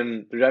 we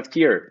can do that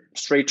here.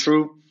 Straight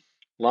through.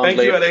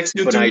 Thank you, Alex.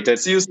 You too.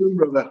 See you soon,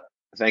 brother.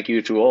 Thank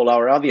you to all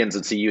our audience,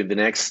 and see you in the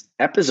next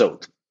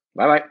episode.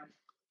 Bye-bye.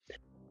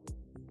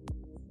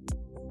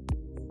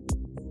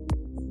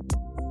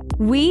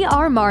 We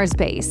are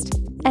Mars-based,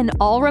 an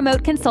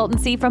all-remote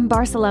consultancy from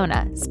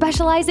Barcelona,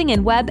 specializing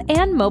in web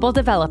and mobile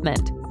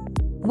development.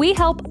 We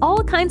help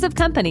all kinds of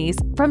companies,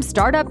 from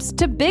startups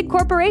to big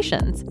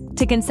corporations,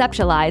 to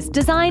conceptualize,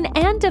 design,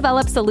 and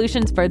develop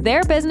solutions for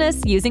their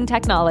business using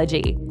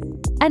technology.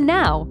 And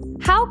now,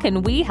 how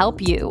can we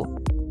help you?